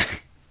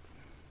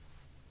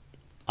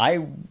 I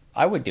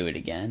would do it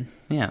again.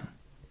 Yeah.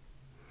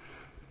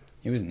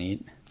 It was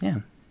neat.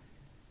 Yeah.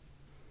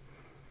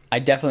 I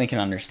definitely can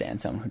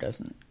understand someone who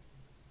doesn't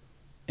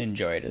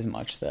enjoy it as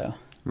much, though.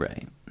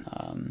 Right.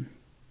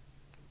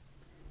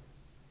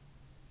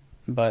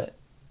 But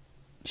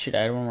shoot,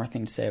 I had one more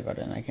thing to say about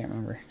it, and I can't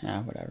remember.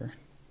 Whatever.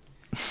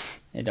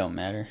 It don't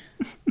matter.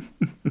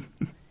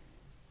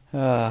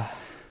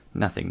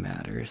 Nothing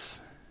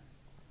matters.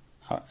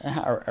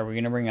 Are we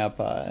gonna bring up?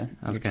 I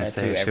was gonna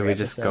say, should we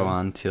just go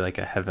on to like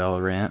a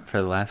Havel rant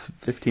for the last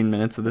 15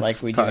 minutes of this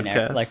like we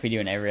podcast? do like we do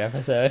in every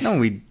episode? No,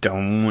 we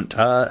don't.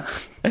 Oh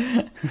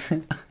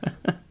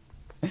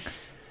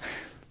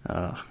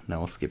no,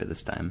 we'll skip it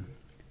this time.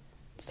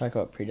 Let's talk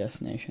about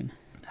Predestination.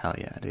 Hell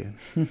yeah, dude.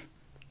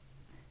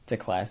 It's a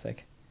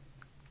classic.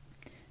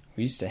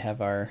 We used to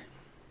have our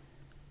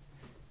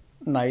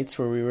nights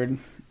where we would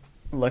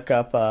look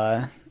up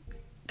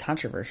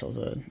controversial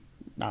is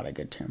not a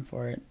good term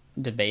for it.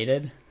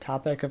 Debated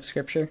topic of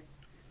scripture.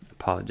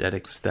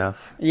 Apologetic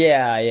stuff.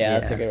 Yeah,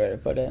 that's a good way to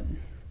put it.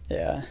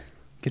 Yeah.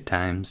 Good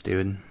times,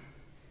 dude.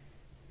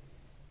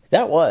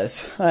 That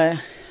was. I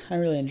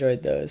really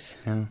enjoyed those.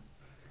 Yeah.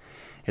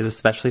 It was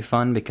especially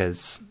fun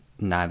because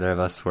neither of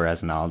us were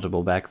as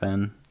knowledgeable back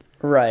then.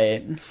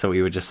 Right. So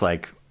we would just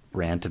like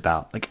rant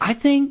about like, I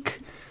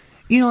think,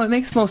 you know, it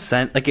makes most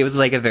sense. Like it was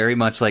like a very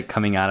much like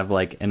coming out of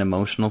like an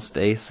emotional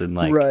space and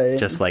like Right.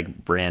 just like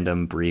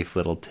random brief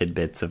little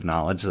tidbits of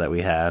knowledge that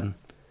we had.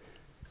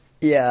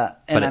 Yeah.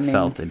 And But it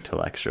felt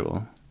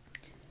intellectual.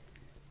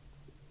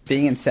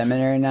 being in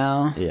seminary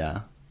now,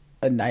 Yeah.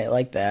 a night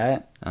like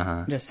that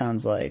Uh-huh. just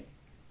sounds like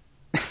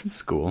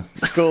School.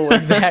 school.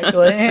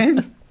 Exactly.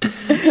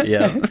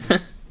 Yeah.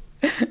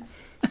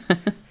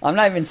 I'm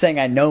not even saying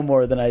I know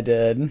more than I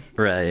did,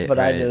 Right. but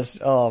I right. just,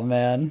 oh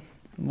man,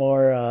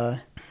 more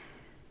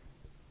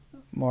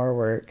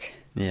work.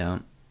 Yeah.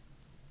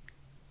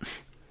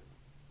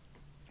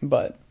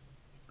 But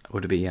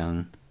Would it be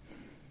young?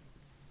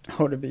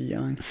 oh, to be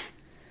young.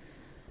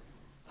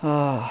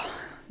 Oh,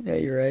 yeah,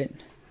 you're right.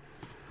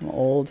 I'm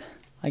old.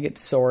 I get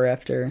sore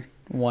after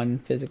one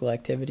physical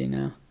activity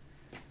now.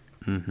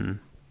 Mm-hmm.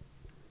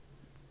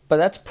 But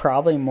that's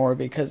probably more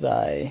because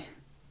I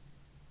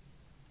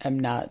am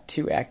not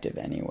too active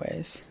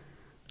anyways.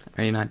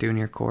 Are you not doing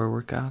your core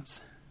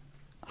workouts?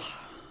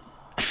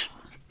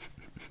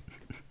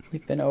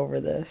 We've been over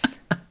this.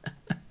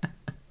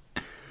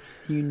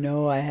 You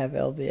know I have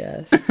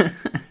LBS.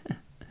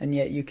 And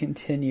yet you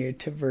continue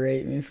to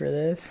berate me for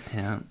this.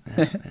 Yeah.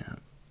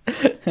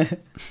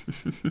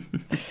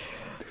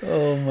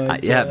 Oh my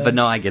god. Yeah, but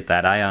no, I get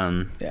that.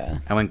 Yeah.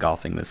 I went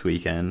golfing this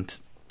weekend.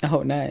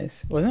 Oh,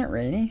 nice. Wasn't it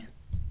rainy?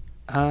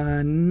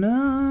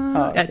 No.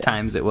 Oh, okay. At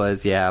times it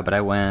was, yeah, but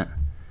I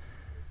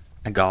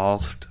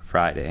golfed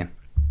Friday.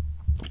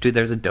 Dude,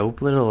 there's a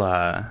dope little,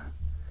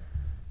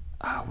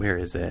 where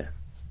is it?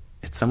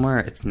 It's somewhere,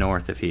 it's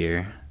north of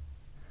here.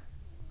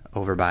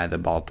 Over by the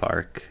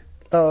ballpark.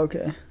 Oh,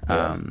 okay.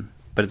 Yeah.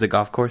 But it's a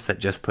golf course that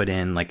just put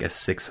in like a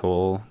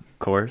 6-hole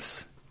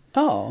course.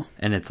 Oh,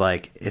 And it's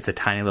a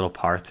tiny little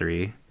par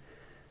 3.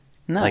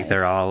 nice. Like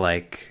they're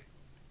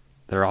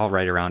all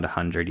right around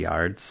 100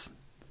 yards.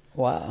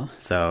 Wow.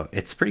 So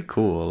it's pretty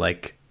cool.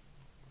 Like,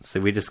 so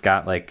we just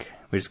got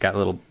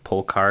little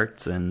pull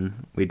carts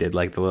and we did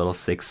like the little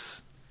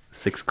six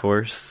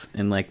course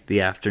in like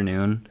the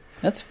afternoon.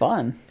 That's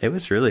fun. It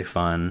was really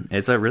fun.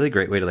 It's a really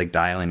great way to like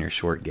dial in your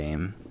short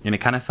game. And it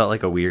kind of felt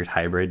like a weird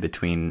hybrid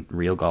between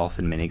real golf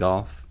and mini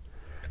golf.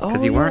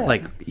 Because you weren't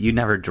like, you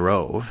never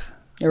drove.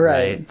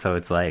 Right. So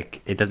it's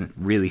like, it doesn't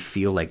really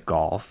feel like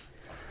golf.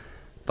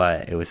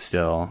 But it was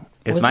still,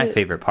 it's Was my it-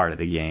 favorite part of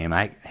the game.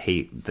 I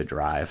hate the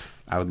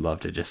drive. I would love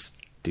to just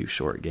do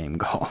short game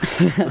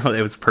golf.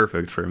 It was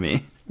perfect for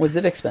me. Was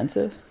it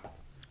expensive?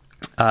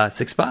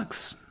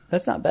 $6.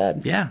 That's not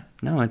bad. Yeah.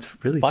 No, it's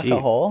really Buck cheap. a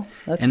hole?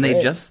 That's And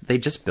great. they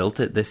just built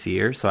it this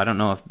year, so I don't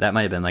know if that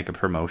might have been like a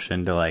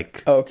promotion to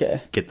like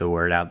Okay. get the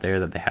word out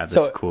there that they have this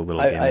So cool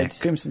little I gimmick.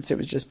 assume since it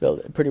was just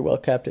built, pretty well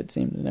kept, it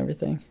seemed, and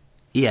everything.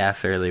 Yeah,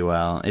 fairly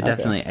well. It Okay.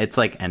 definitely, it's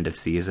like end of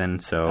season,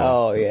 so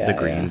Oh, yeah, the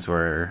greens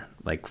were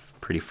like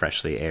pretty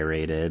freshly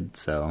aerated,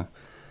 so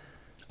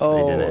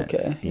Oh, they didn't,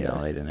 okay. you know,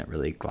 they didn't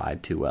really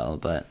glide too well,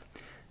 but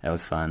that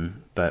was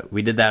fun. But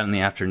we did that in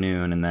the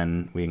afternoon, and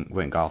then we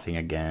went golfing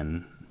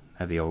again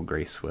at the old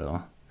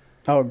Graceville.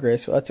 Oh,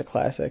 Graceville. That's a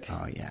classic.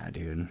 Oh yeah,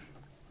 dude,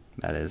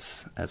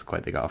 that's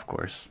quite the golf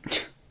course.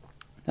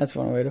 That's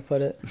one way to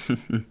put it.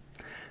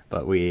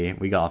 But we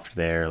golfed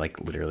there like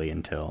literally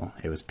until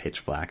it was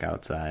pitch black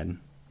outside.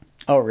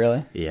 Oh,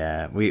 really?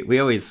 Yeah,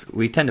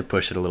 we tend to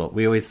push it a little.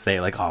 We always say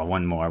like, oh,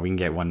 one more, we can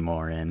get one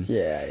more in.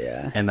 Yeah,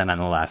 yeah. And then on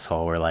the last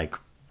hole, we're like,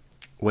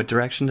 what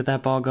direction did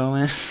that ball go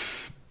in?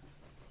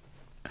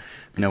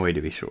 No way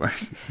to be sure.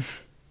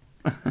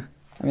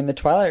 I mean, the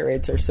twilight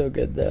rates are so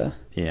good, though.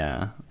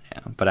 Yeah.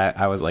 But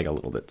I was like a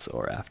little bit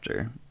sore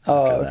after.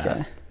 Oh, after okay.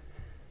 that.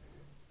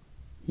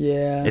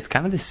 Yeah. It's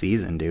kind of the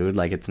season, dude.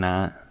 Like it's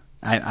not.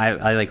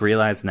 I like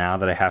realize now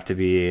that I'm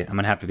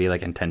gonna have to be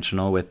like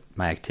intentional with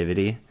my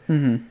activity.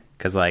 Mm-hmm.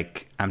 Because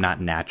like I'm not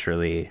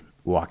naturally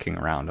walking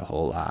around a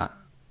whole lot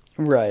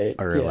Right.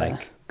 or yeah.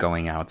 like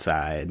going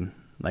outside.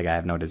 Like I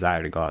have no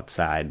desire to go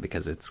outside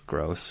because it's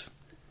gross.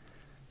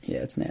 Yeah,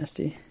 it's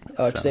nasty.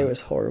 Oh, So- today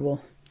was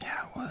horrible.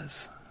 Yeah, it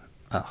was.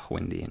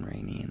 Windy and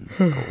rainy and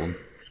cold.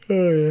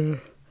 Oh, yeah.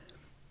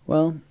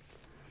 Well,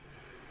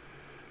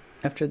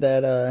 after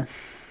that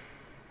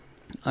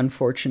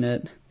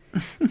unfortunate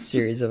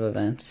series of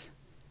events,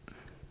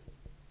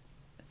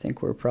 I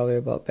think we're probably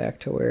about back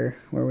to where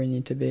we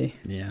need to be.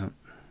 Yeah.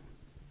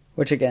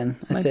 Which, again,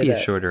 I Might say be that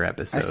a shorter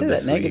episode. I say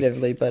this that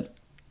negatively, but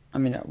I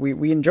mean,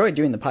 we enjoy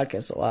doing the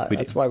podcast a lot. We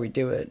That's do. why we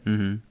do it.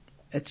 Mm-hmm.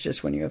 It's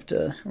just when you have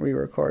to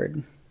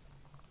re-record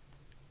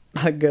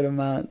a good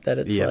amount that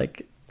it's Yeah.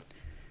 like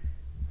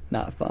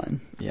not fun.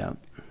 Yeah.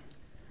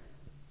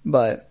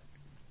 But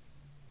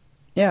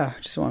yeah,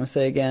 just want to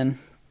say again,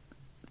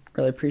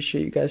 really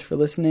appreciate you guys for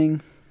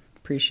listening.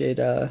 Appreciate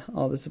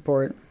all the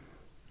support.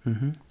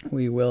 Mm-hmm.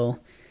 We will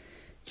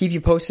keep you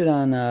posted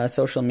on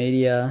social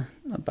media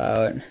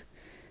about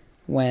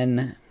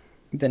when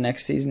the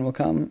next season will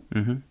come.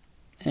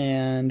 Mm-hmm.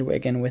 And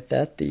again, with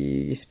that,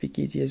 the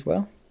speakeasy as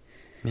well.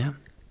 Yeah.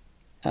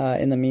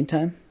 In the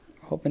meantime,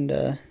 hoping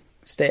to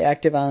stay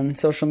active on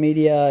social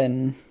media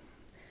and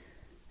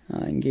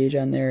engage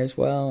on there as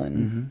well.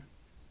 And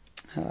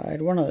I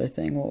had one other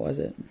thing. What was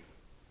it?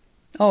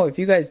 Oh, if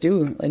you guys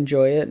do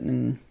enjoy it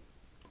and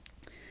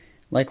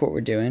like what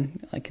we're doing,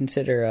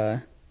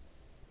 consider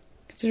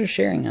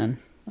sharing on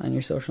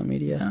your social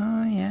media.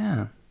 Oh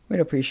yeah,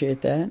 we'd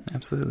appreciate that.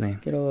 Absolutely.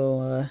 Get a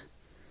little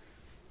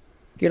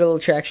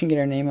traction. Get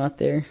our name out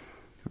there.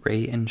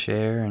 Rate and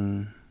share,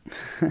 and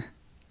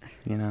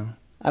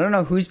I don't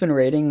know who's been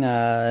rating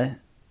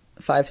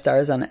 5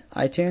 stars on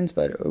iTunes,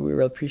 but we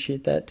really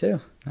appreciate that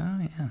too. Oh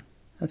yeah,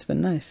 that's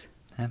been nice.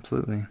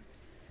 Absolutely.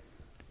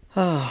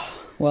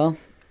 Oh well.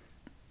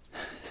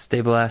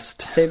 Stay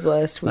blessed. Stay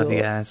blessed. Love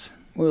you guys.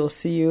 We'll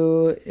see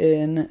you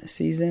in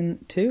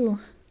season 2.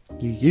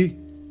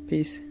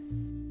 Peace.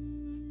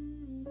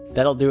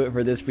 That'll do it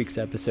for this week's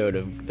episode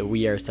of the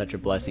We Are Such a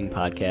Blessing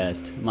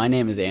podcast. My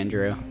name is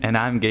Andrew. And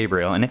I'm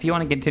Gabriel. And if you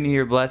want to continue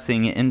your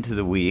blessing into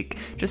the week,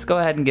 just go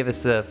ahead and give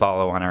us a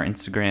follow on our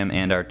Instagram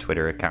and our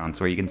Twitter accounts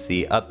where you can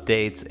see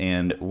updates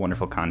and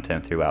wonderful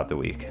content throughout the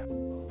week.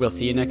 We'll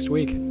see you next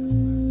week.